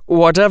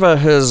 Whatever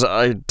his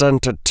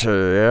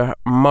identity,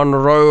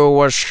 Monroe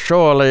was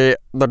surely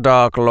the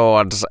Dark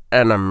Lord's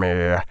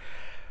enemy.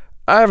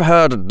 I've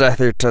heard Death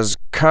Eaters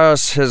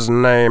curse his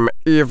name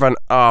even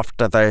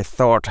after they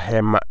thought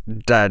him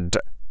dead.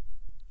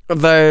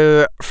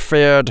 They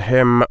feared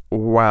him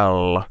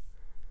well."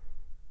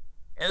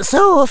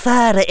 So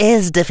far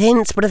as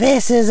defence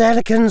professors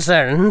are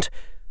concerned,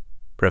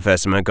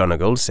 Professor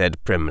McGonagall said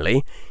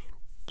primly,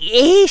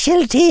 I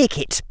shall take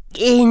it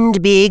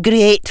and be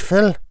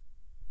grateful.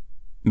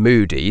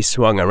 Moody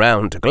swung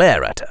around to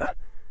glare at her.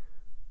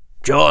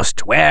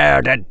 "Just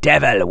where the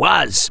devil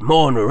was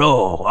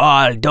Monroe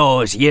all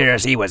those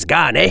years he was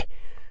gone, eh?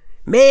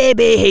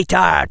 Maybe he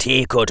thought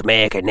he could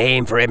make a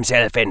name for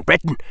himself in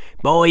Britain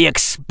by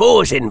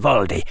exposing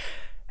Voldy,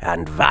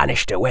 and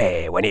vanished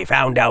away when he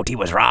found out he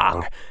was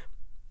wrong.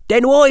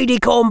 Then why'd he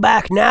come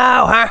back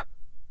now, huh?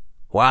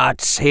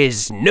 What's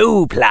his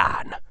new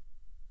plan?"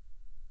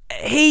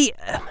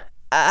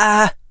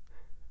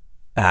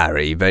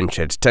 Harry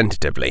ventured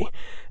tentatively.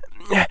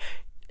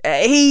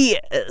 He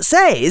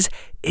says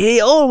he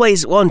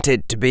always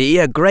wanted to be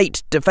a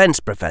great defense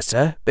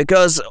professor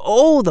because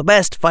all the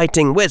best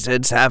fighting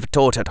wizards have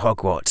taught at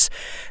Hogwarts,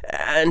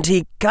 and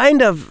he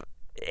kind of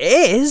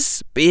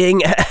is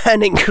being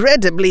an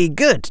incredibly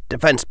good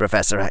defense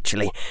professor,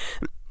 actually.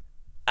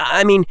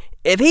 I mean,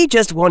 if he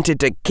just wanted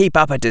to keep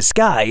up a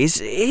disguise,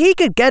 he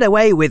could get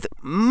away with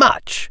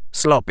much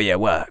sloppier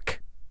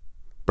work.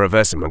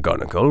 Professor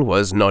McGonagall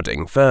was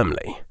nodding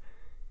firmly.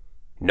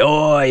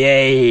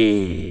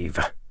 "Naive,"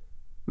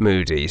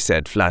 Moody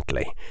said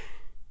flatly.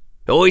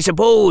 "I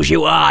suppose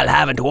you all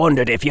haven't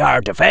wondered if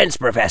your defence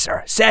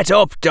professor set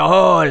up the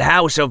whole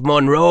House of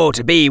Monroe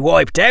to be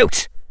wiped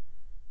out?"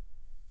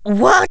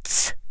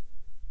 What?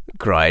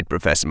 cried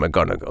Professor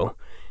McGonagall.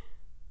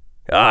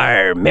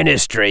 "Our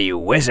ministry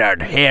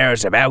wizard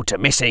hears about a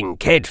missing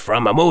kid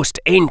from a most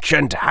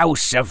ancient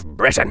house of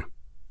Britain,"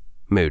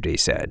 Moody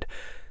said.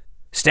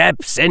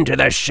 "Steps into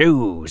the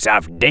shoes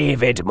of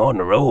David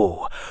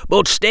Monroe,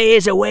 but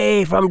stays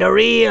away from the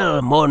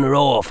real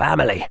Monroe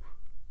family.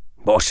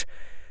 But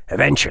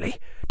eventually,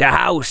 the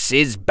house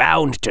is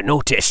bound to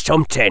notice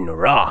something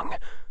wrong.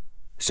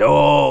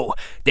 So,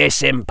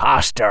 this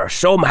imposter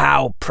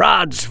somehow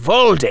prods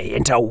Voldy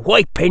into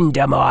wiping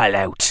them all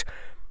out.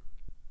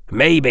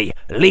 Maybe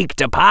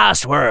leaked a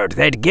password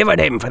they'd given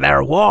him for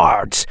their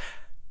wards,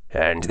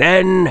 and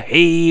then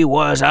he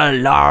was a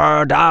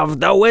Lord of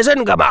the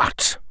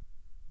Wizengamot."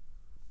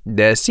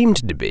 There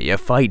seemed to be a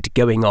fight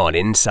going on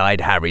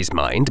inside Harry's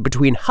mind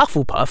between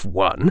Hufflepuff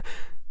 1,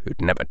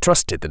 who'd never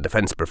trusted the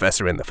defense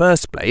professor in the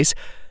first place,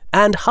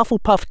 and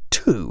Hufflepuff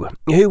 2,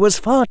 who was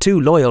far too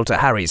loyal to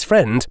Harry's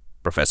friend,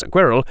 Professor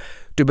Quirrell,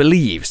 to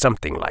believe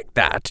something like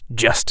that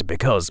just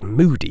because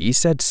Moody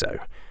said so.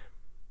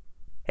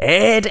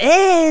 "It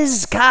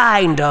is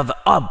kind of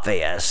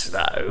obvious,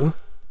 though,"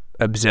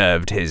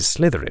 observed his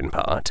Slytherin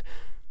part.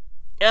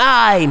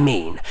 "I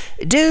mean,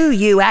 do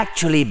you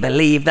actually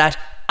believe that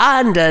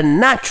under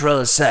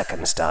natural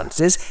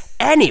circumstances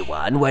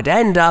anyone would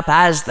end up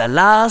as the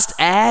last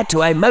heir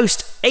to a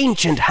most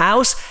ancient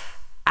house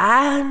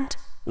and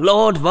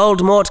Lord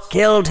Voldemort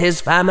killed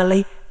his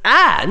family,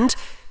 and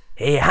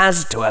he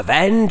has to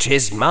avenge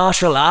his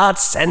martial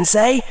arts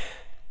sensei.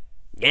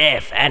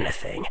 If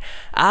anything,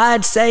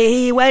 I'd say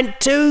he went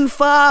too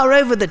far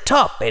over the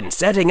top in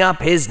setting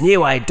up his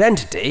new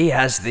identity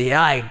as the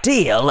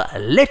ideal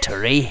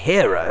literary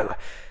hero.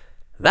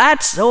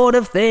 That sort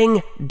of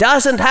thing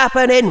doesn't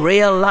happen in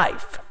real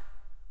life.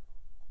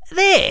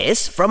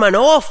 This from an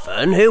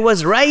orphan who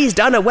was raised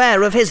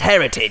unaware of his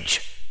heritage,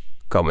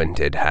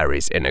 commented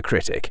Harry's inner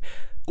critic,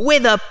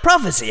 with a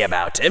prophecy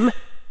about him.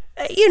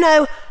 You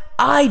know,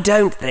 I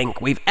don't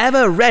think we've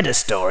ever read a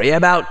story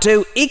about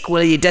two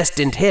equally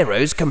destined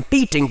heroes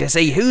competing to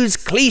see who's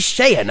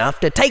cliché enough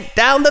to take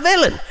down the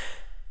villain.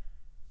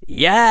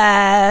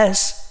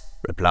 Yes,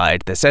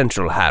 replied the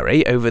central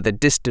Harry over the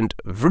distant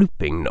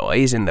vrooping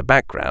noise in the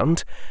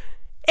background.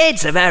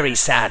 It's a very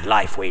sad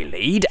life we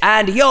lead,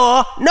 and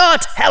you're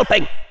not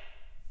helping.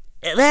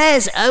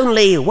 There's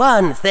only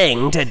one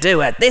thing to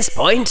do at this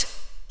point,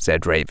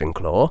 said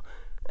Ravenclaw,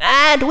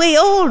 and we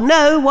all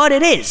know what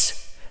it is.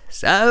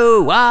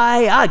 So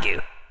why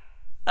argue?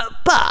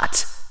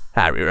 But,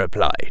 Harry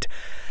replied,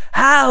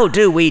 how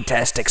do we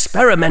test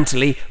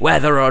experimentally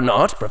whether or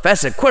not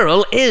Professor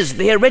Quirrell is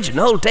the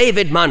original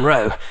David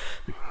Munro?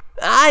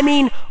 I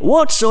mean,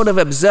 what sort of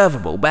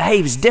observable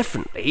behaves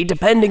differently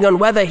depending on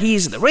whether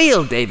he's the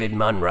real David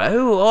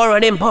Munro or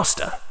an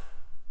imposter?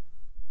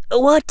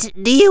 What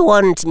do you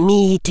want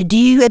me to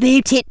do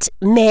about it,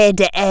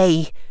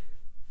 Mad-Eye?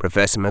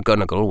 Professor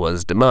McGonagall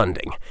was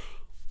demanding.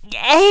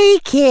 I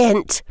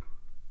can't.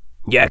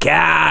 You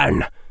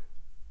can,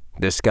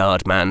 the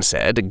scarred man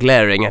said,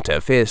 glaring at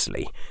her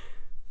fiercely.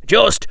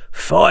 Just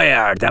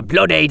fire the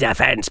bloody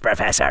defence,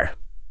 Professor.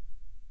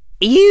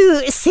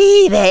 You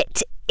say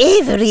that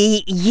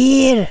every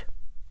year,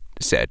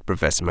 said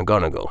Professor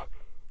McGonagall.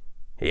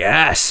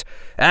 Yes,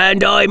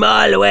 and I'm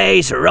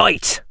always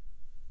right.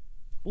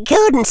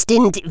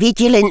 Constant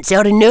vigilance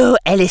or no,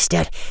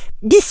 Alistair.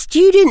 The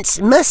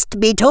students must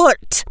be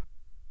taught.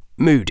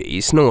 Moody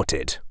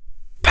snorted.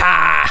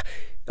 Pah!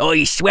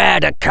 I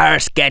swear the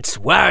curse gets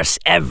worse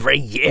every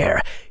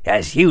year,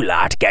 as you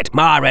lot get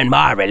more and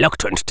more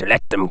reluctant to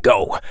let them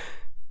go.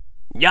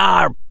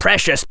 Your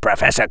precious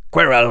Professor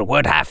Quirrell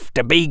would have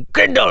to be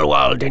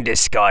Grindelwald in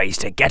disguise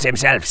to get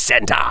himself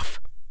sent off.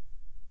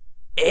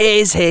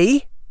 Is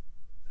he?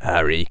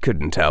 Harry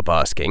couldn't help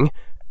asking.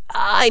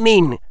 I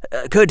mean,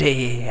 could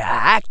he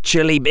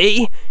actually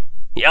be?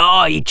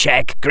 I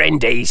check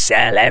Grindy's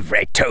cell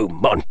every 2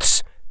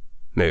 months,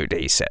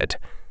 Moody said.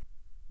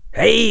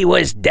 He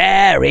was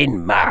there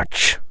in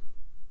March.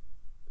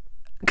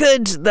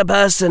 Could the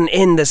person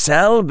in the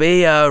cell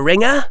be a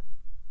ringer?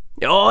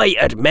 I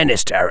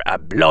administer a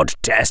blood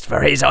test for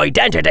his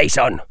identity,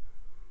 son.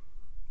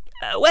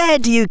 Where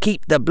do you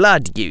keep the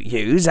blood you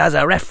use as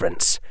a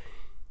reference?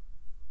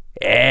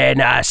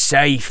 In a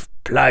safe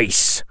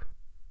place.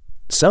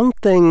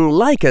 Something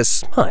like a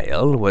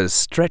smile was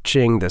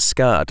stretching the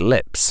scarred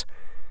lips.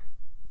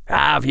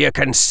 Have you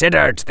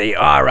considered the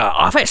Auror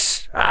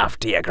office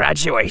after you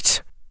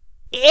graduate?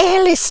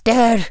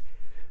 Alistair,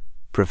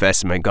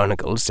 Professor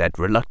McGonagall said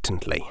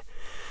reluctantly.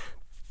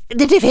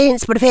 The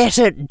defence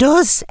professor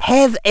does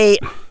have a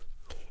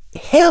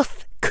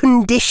health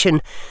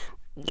condition.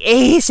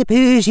 I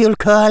suppose you'll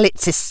call it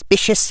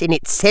suspicious in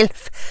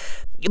itself,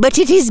 but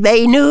it is by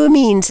no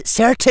means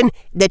certain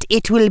that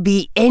it will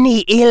be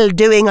any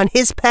ill-doing on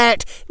his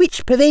part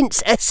which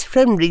prevents us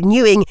from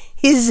renewing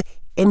his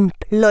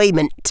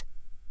employment.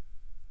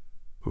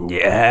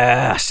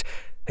 Yes,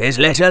 his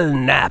little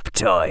nap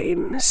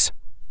times,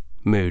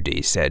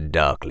 Moody said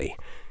darkly.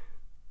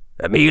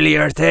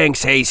 Amelia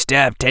thinks he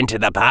stepped into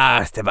the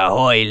path of a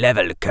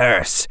high-level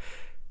curse.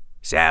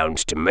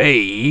 Sounds to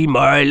me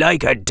more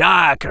like a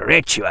dark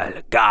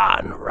ritual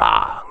gone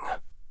wrong.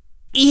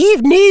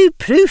 You've no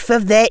proof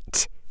of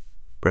that,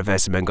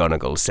 Professor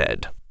McGonagall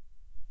said.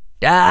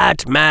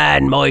 That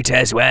man might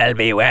as well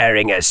be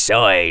wearing a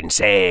sign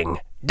saying,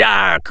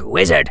 Dark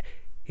Wizard,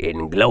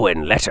 in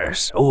glowing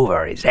letters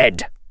over his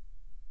head.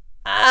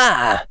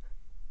 Ah,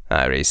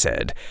 Harry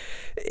said.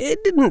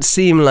 It didn't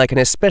seem like an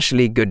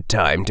especially good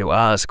time to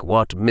ask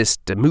what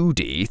Mr.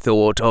 Moody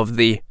thought of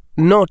the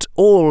not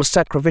all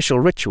sacrificial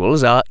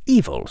rituals are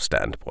evil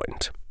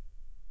standpoint.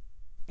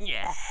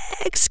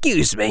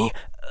 Excuse me,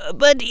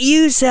 but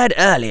you said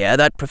earlier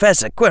that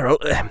Professor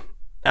Quirrell,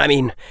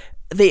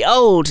 the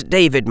old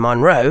David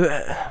Munro,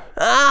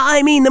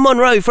 the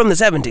Munro from the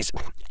 70s.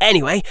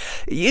 Anyway,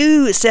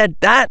 you said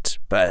that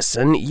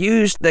person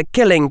used the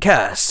killing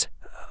curse.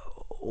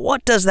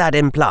 What does that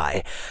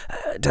imply?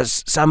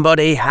 Does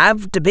somebody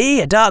have to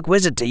be a dark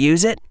wizard to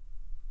use it?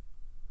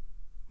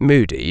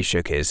 Moody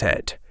shook his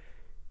head.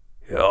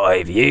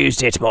 I've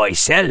used it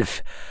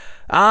myself.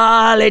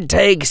 All it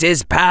takes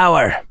is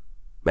power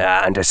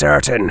and a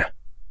certain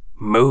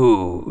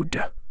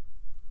mood.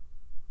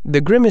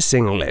 The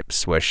grimacing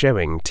lips were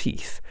showing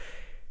teeth.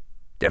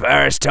 The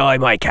first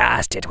time I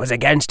cast it was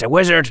against a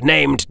wizard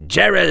named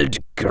Gerald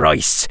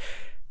Grice,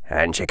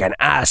 and you can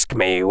ask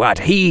me what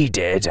he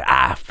did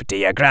after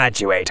you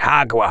graduate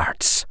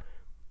Hogwarts.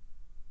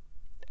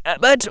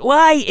 But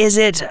why is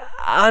it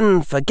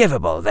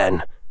unforgivable,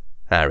 then?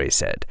 Harry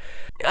said.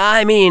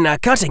 I mean, a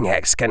cutting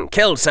hex can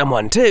kill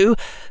someone too,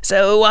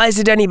 so why is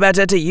it any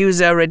better to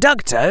use a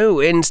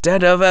reducto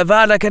instead of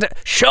Avada Kedavra?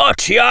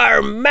 Shut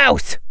your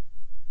mouth!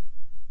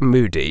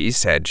 Moody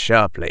said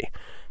sharply.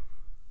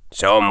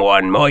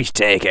 Someone might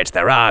take it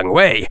the wrong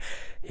way.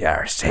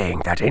 You're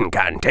saying that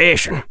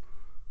incantation.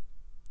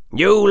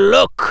 You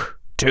look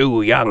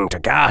too young to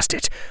cast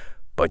it,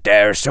 but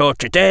there's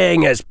such a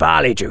thing as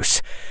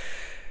polyjuice.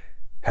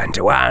 And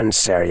to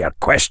answer your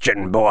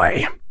question,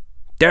 boy,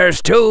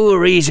 there's 2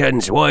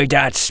 reasons why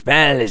that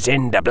spell is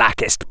in the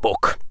Blackest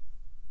Book.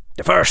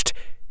 The first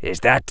is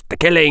that the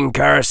killing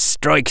curse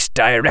strikes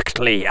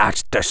directly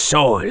at the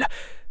soul,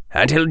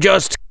 and he'll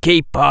just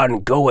keep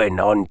on going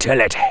until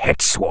it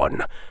hits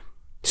one.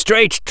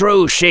 Straight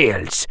through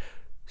shields,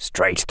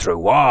 straight through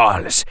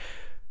walls.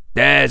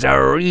 There's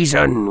a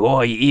reason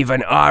why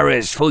even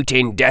Aura's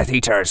fighting Death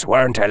Eaters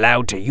weren't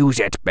allowed to use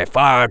it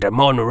before the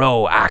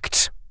Monroe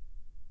Act.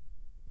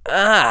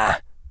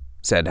 Ah,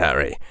 said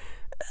Harry.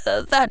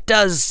 That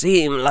does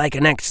seem like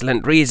an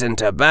excellent reason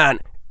to ban...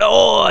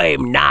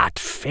 I'm not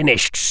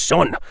finished,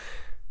 son.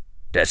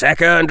 The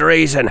second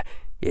reason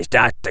is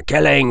that the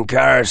killing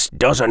curse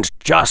doesn't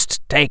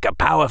just take a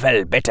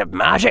powerful bit of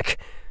magic.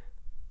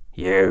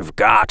 You've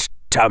got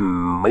to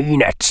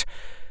mean it.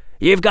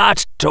 You've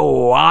got to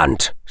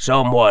want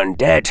someone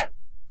dead.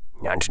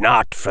 And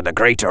not for the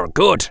greater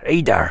good,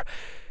 either.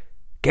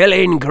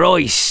 Killing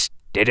Grice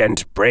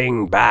didn't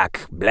bring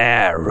back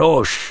Blair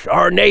Rush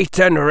or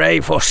Nathan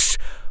Rayfuss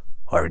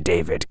or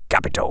David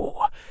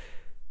Capito.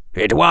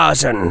 It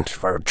wasn't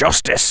for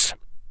justice,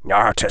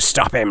 or to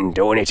stop him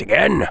doing it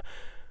again.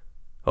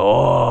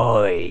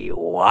 I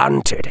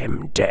wanted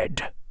him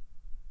dead.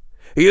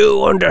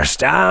 You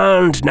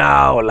understand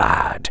now,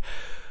 lad?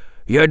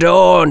 You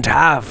don't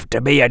have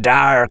to be a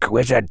dark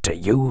wizard to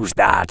use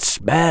that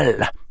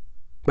spell.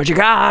 But you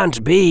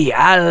can't be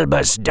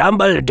Albus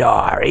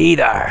Dumbledore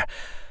either.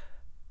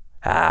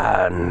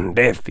 And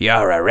if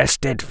you're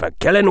arrested for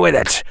killing with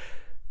it,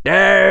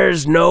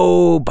 there's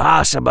no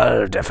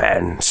possible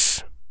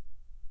defense.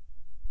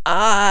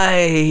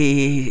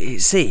 I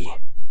see,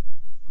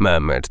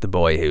 murmured the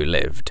boy who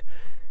lived.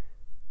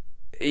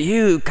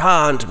 You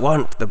can't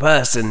want the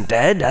person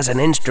dead as an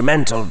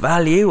instrumental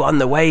value on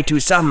the way to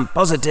some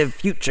positive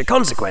future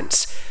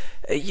consequence.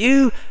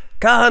 You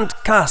can't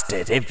cast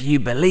it if you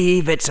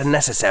believe it's a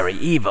necessary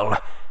evil.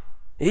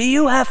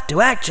 You have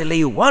to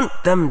actually want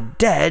them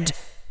dead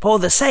for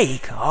the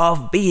sake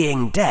of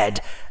being dead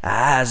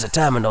as a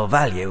terminal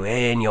value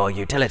in your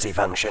utility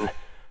function.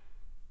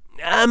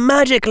 A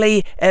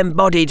magically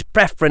embodied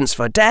preference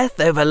for death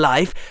over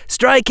life,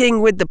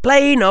 striking with the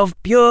plane of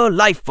pure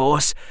life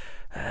force.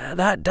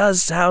 That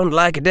does sound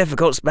like a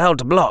difficult spell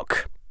to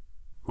block.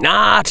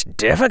 Not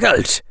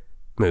difficult,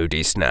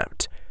 Moody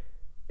snapped.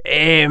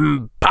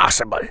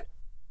 Impossible.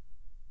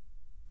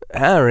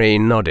 Harry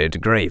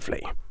nodded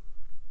gravely.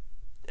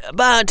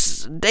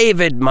 But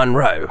David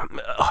Monroe,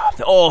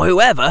 or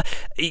whoever,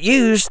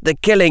 used the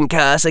killing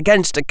curse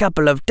against a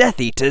couple of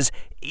Death Eaters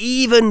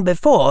even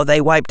before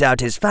they wiped out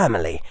his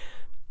family.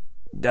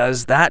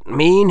 Does that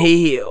mean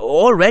he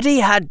already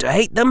had to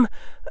hate them?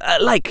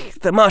 Like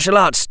the martial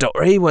arts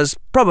story was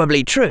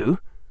probably true?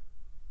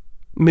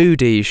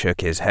 Moody shook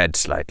his head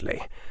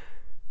slightly.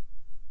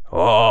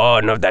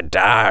 One of the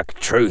dark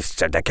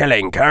truths of the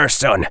killing curse,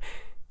 son,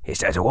 is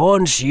that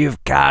once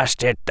you've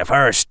cast it the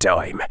first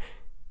time,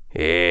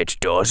 it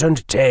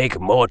doesn't take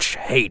much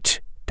hate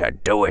to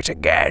do it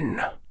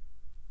again.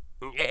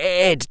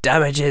 It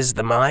damages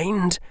the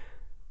mind?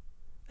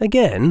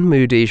 Again,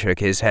 Moody shook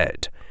his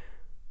head.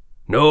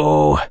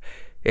 No,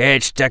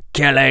 it's the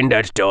killing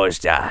that does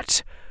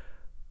that.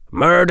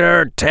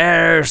 Murder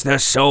tears the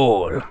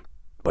soul,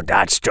 but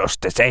that's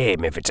just the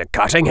same if it's a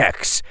cutting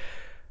hex.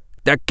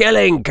 The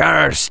killing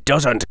curse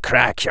doesn't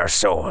crack your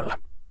soul.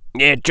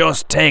 It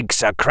just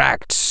takes a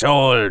cracked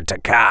soul to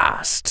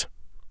cast.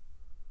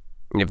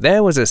 If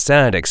there was a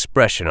sad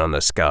expression on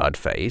the scarred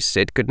face,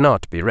 it could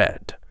not be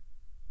read.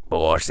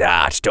 But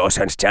that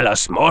doesn't tell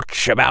us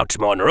much about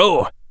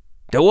Monroe.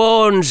 The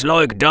ones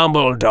like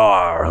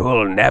Dumbledore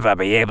who'll never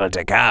be able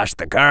to cast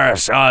the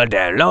curse all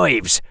their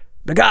lives,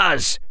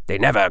 because they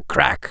never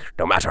crack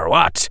no matter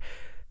what.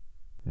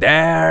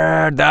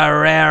 They're the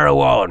rare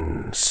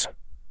ones.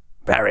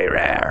 Very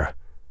rare.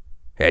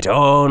 It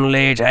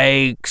only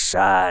takes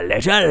a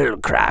little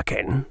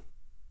cracking.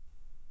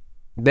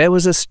 There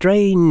was a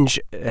strange,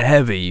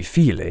 heavy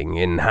feeling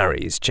in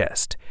Harry's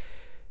chest.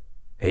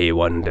 He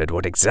wondered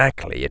what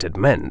exactly it had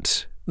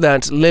meant,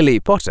 that Lily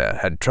Potter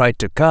had tried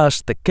to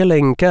cast the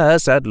killing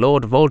curse at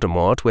Lord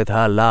Voldemort with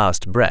her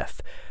last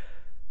breath.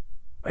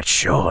 But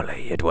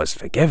surely it was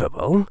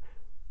forgivable.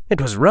 It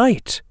was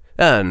right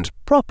and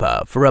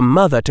proper for a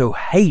mother to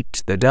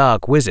hate the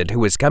dark wizard who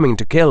was coming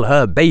to kill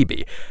her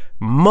baby,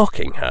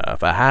 mocking her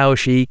for how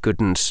she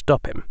couldn't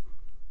stop him.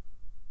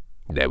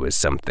 There was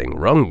something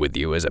wrong with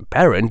you as a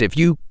parent if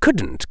you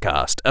couldn't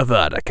cast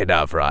Avada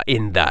Kedavra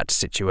in that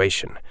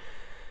situation.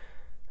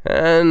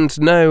 and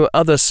no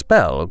other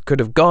spell could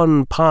have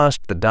gone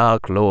past the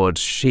Dark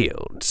Lord's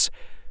shields.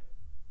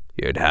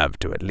 You'd have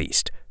to at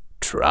least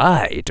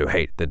try to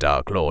hate the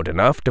Dark Lord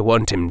enough to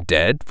want him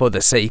dead for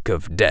the sake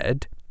of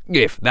dead,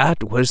 if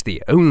that was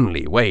the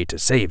only way to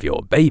save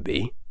your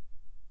baby.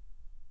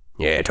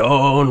 It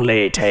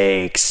only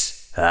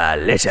takes a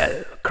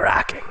little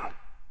cracking.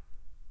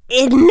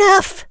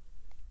 Enough,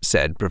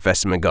 said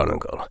Professor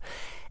McGonagall.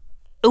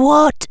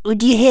 What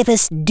would you have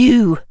us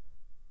do?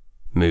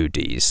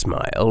 Moody's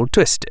smile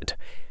twisted.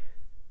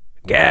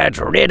 Get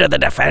rid of the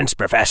defense,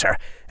 Professor,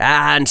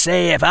 and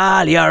see if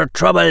all your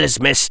troubles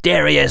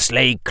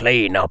mysteriously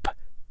clean up.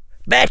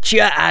 Bet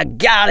you a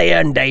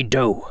galleon they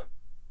do.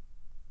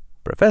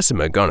 Professor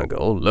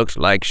McGonagall looked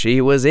like she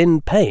was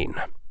in pain.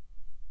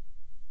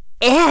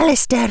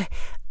 Alistair,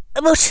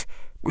 but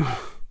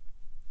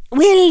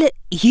will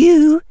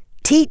you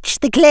teach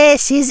the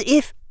classes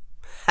if...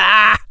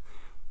 Ha!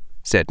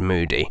 Said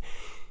Moody.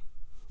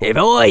 If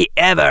I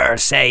ever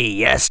say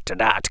yes to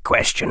that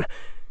question,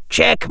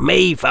 check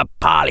me for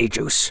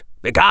Polyjuice,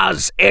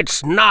 because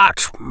it's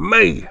not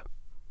me.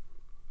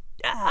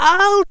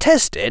 I'll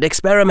test it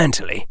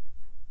experimentally,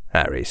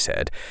 Harry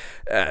said,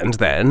 and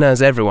then,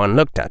 as everyone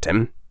looked at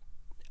him,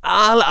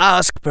 I'll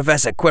ask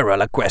Professor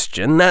Quirrell a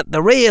question that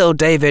the real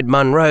David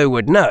Munro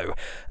would know,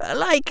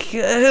 like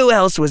who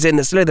else was in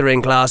the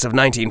Slytherin class of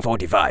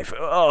 1945,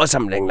 or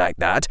something like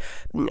that,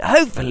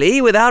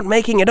 hopefully without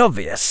making it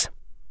obvious.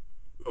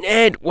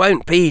 It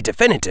won't be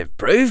definitive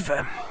proof.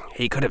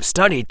 He could have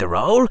studied the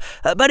role,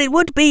 but it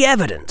would be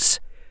evidence.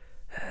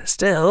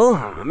 Still,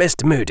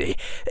 Mr. Moody,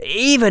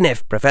 even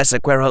if Professor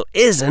Quirrell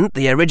isn't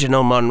the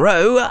original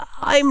Munro,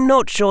 I'm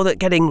not sure that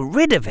getting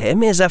rid of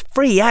him is a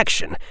free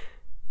action.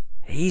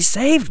 He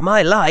saved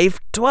my life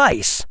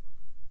twice.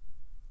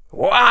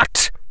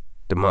 What?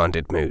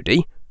 Demanded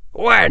Moody.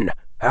 When?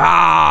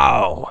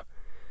 How?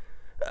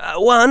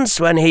 Once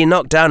when he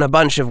knocked down a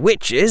bunch of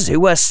witches who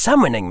were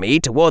summoning me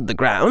toward the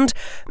ground.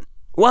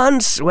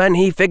 Once when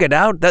he figured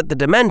out that the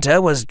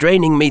Dementor was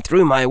draining me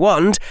through my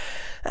wand.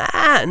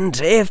 And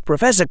if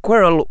Professor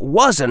Quirrell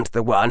wasn't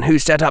the one who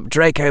set up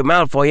Draco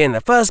Malfoy in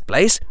the first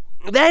place,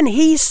 then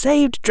he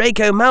saved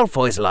Draco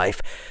Malfoy's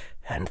life.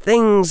 And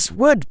things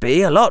would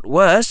be a lot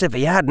worse if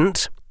he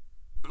hadn't.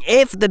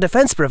 If the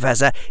Defense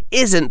Professor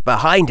isn't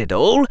behind it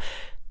all,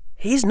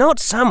 he's not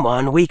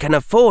someone we can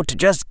afford to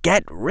just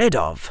get rid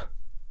of.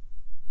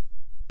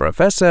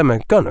 Professor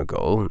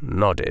McGonagall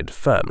nodded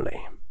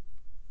firmly.